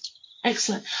 good.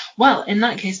 Excellent. Well, in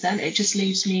that case then, it just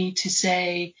leaves me to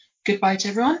say goodbye to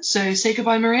everyone. So say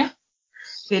goodbye, Maria.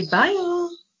 Goodbye, all.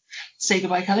 Say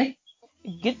goodbye, Kelly.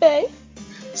 Goodbye.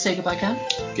 Say goodbye, Cam.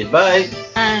 Goodbye.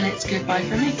 And it's goodbye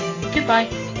from me.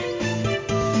 Goodbye.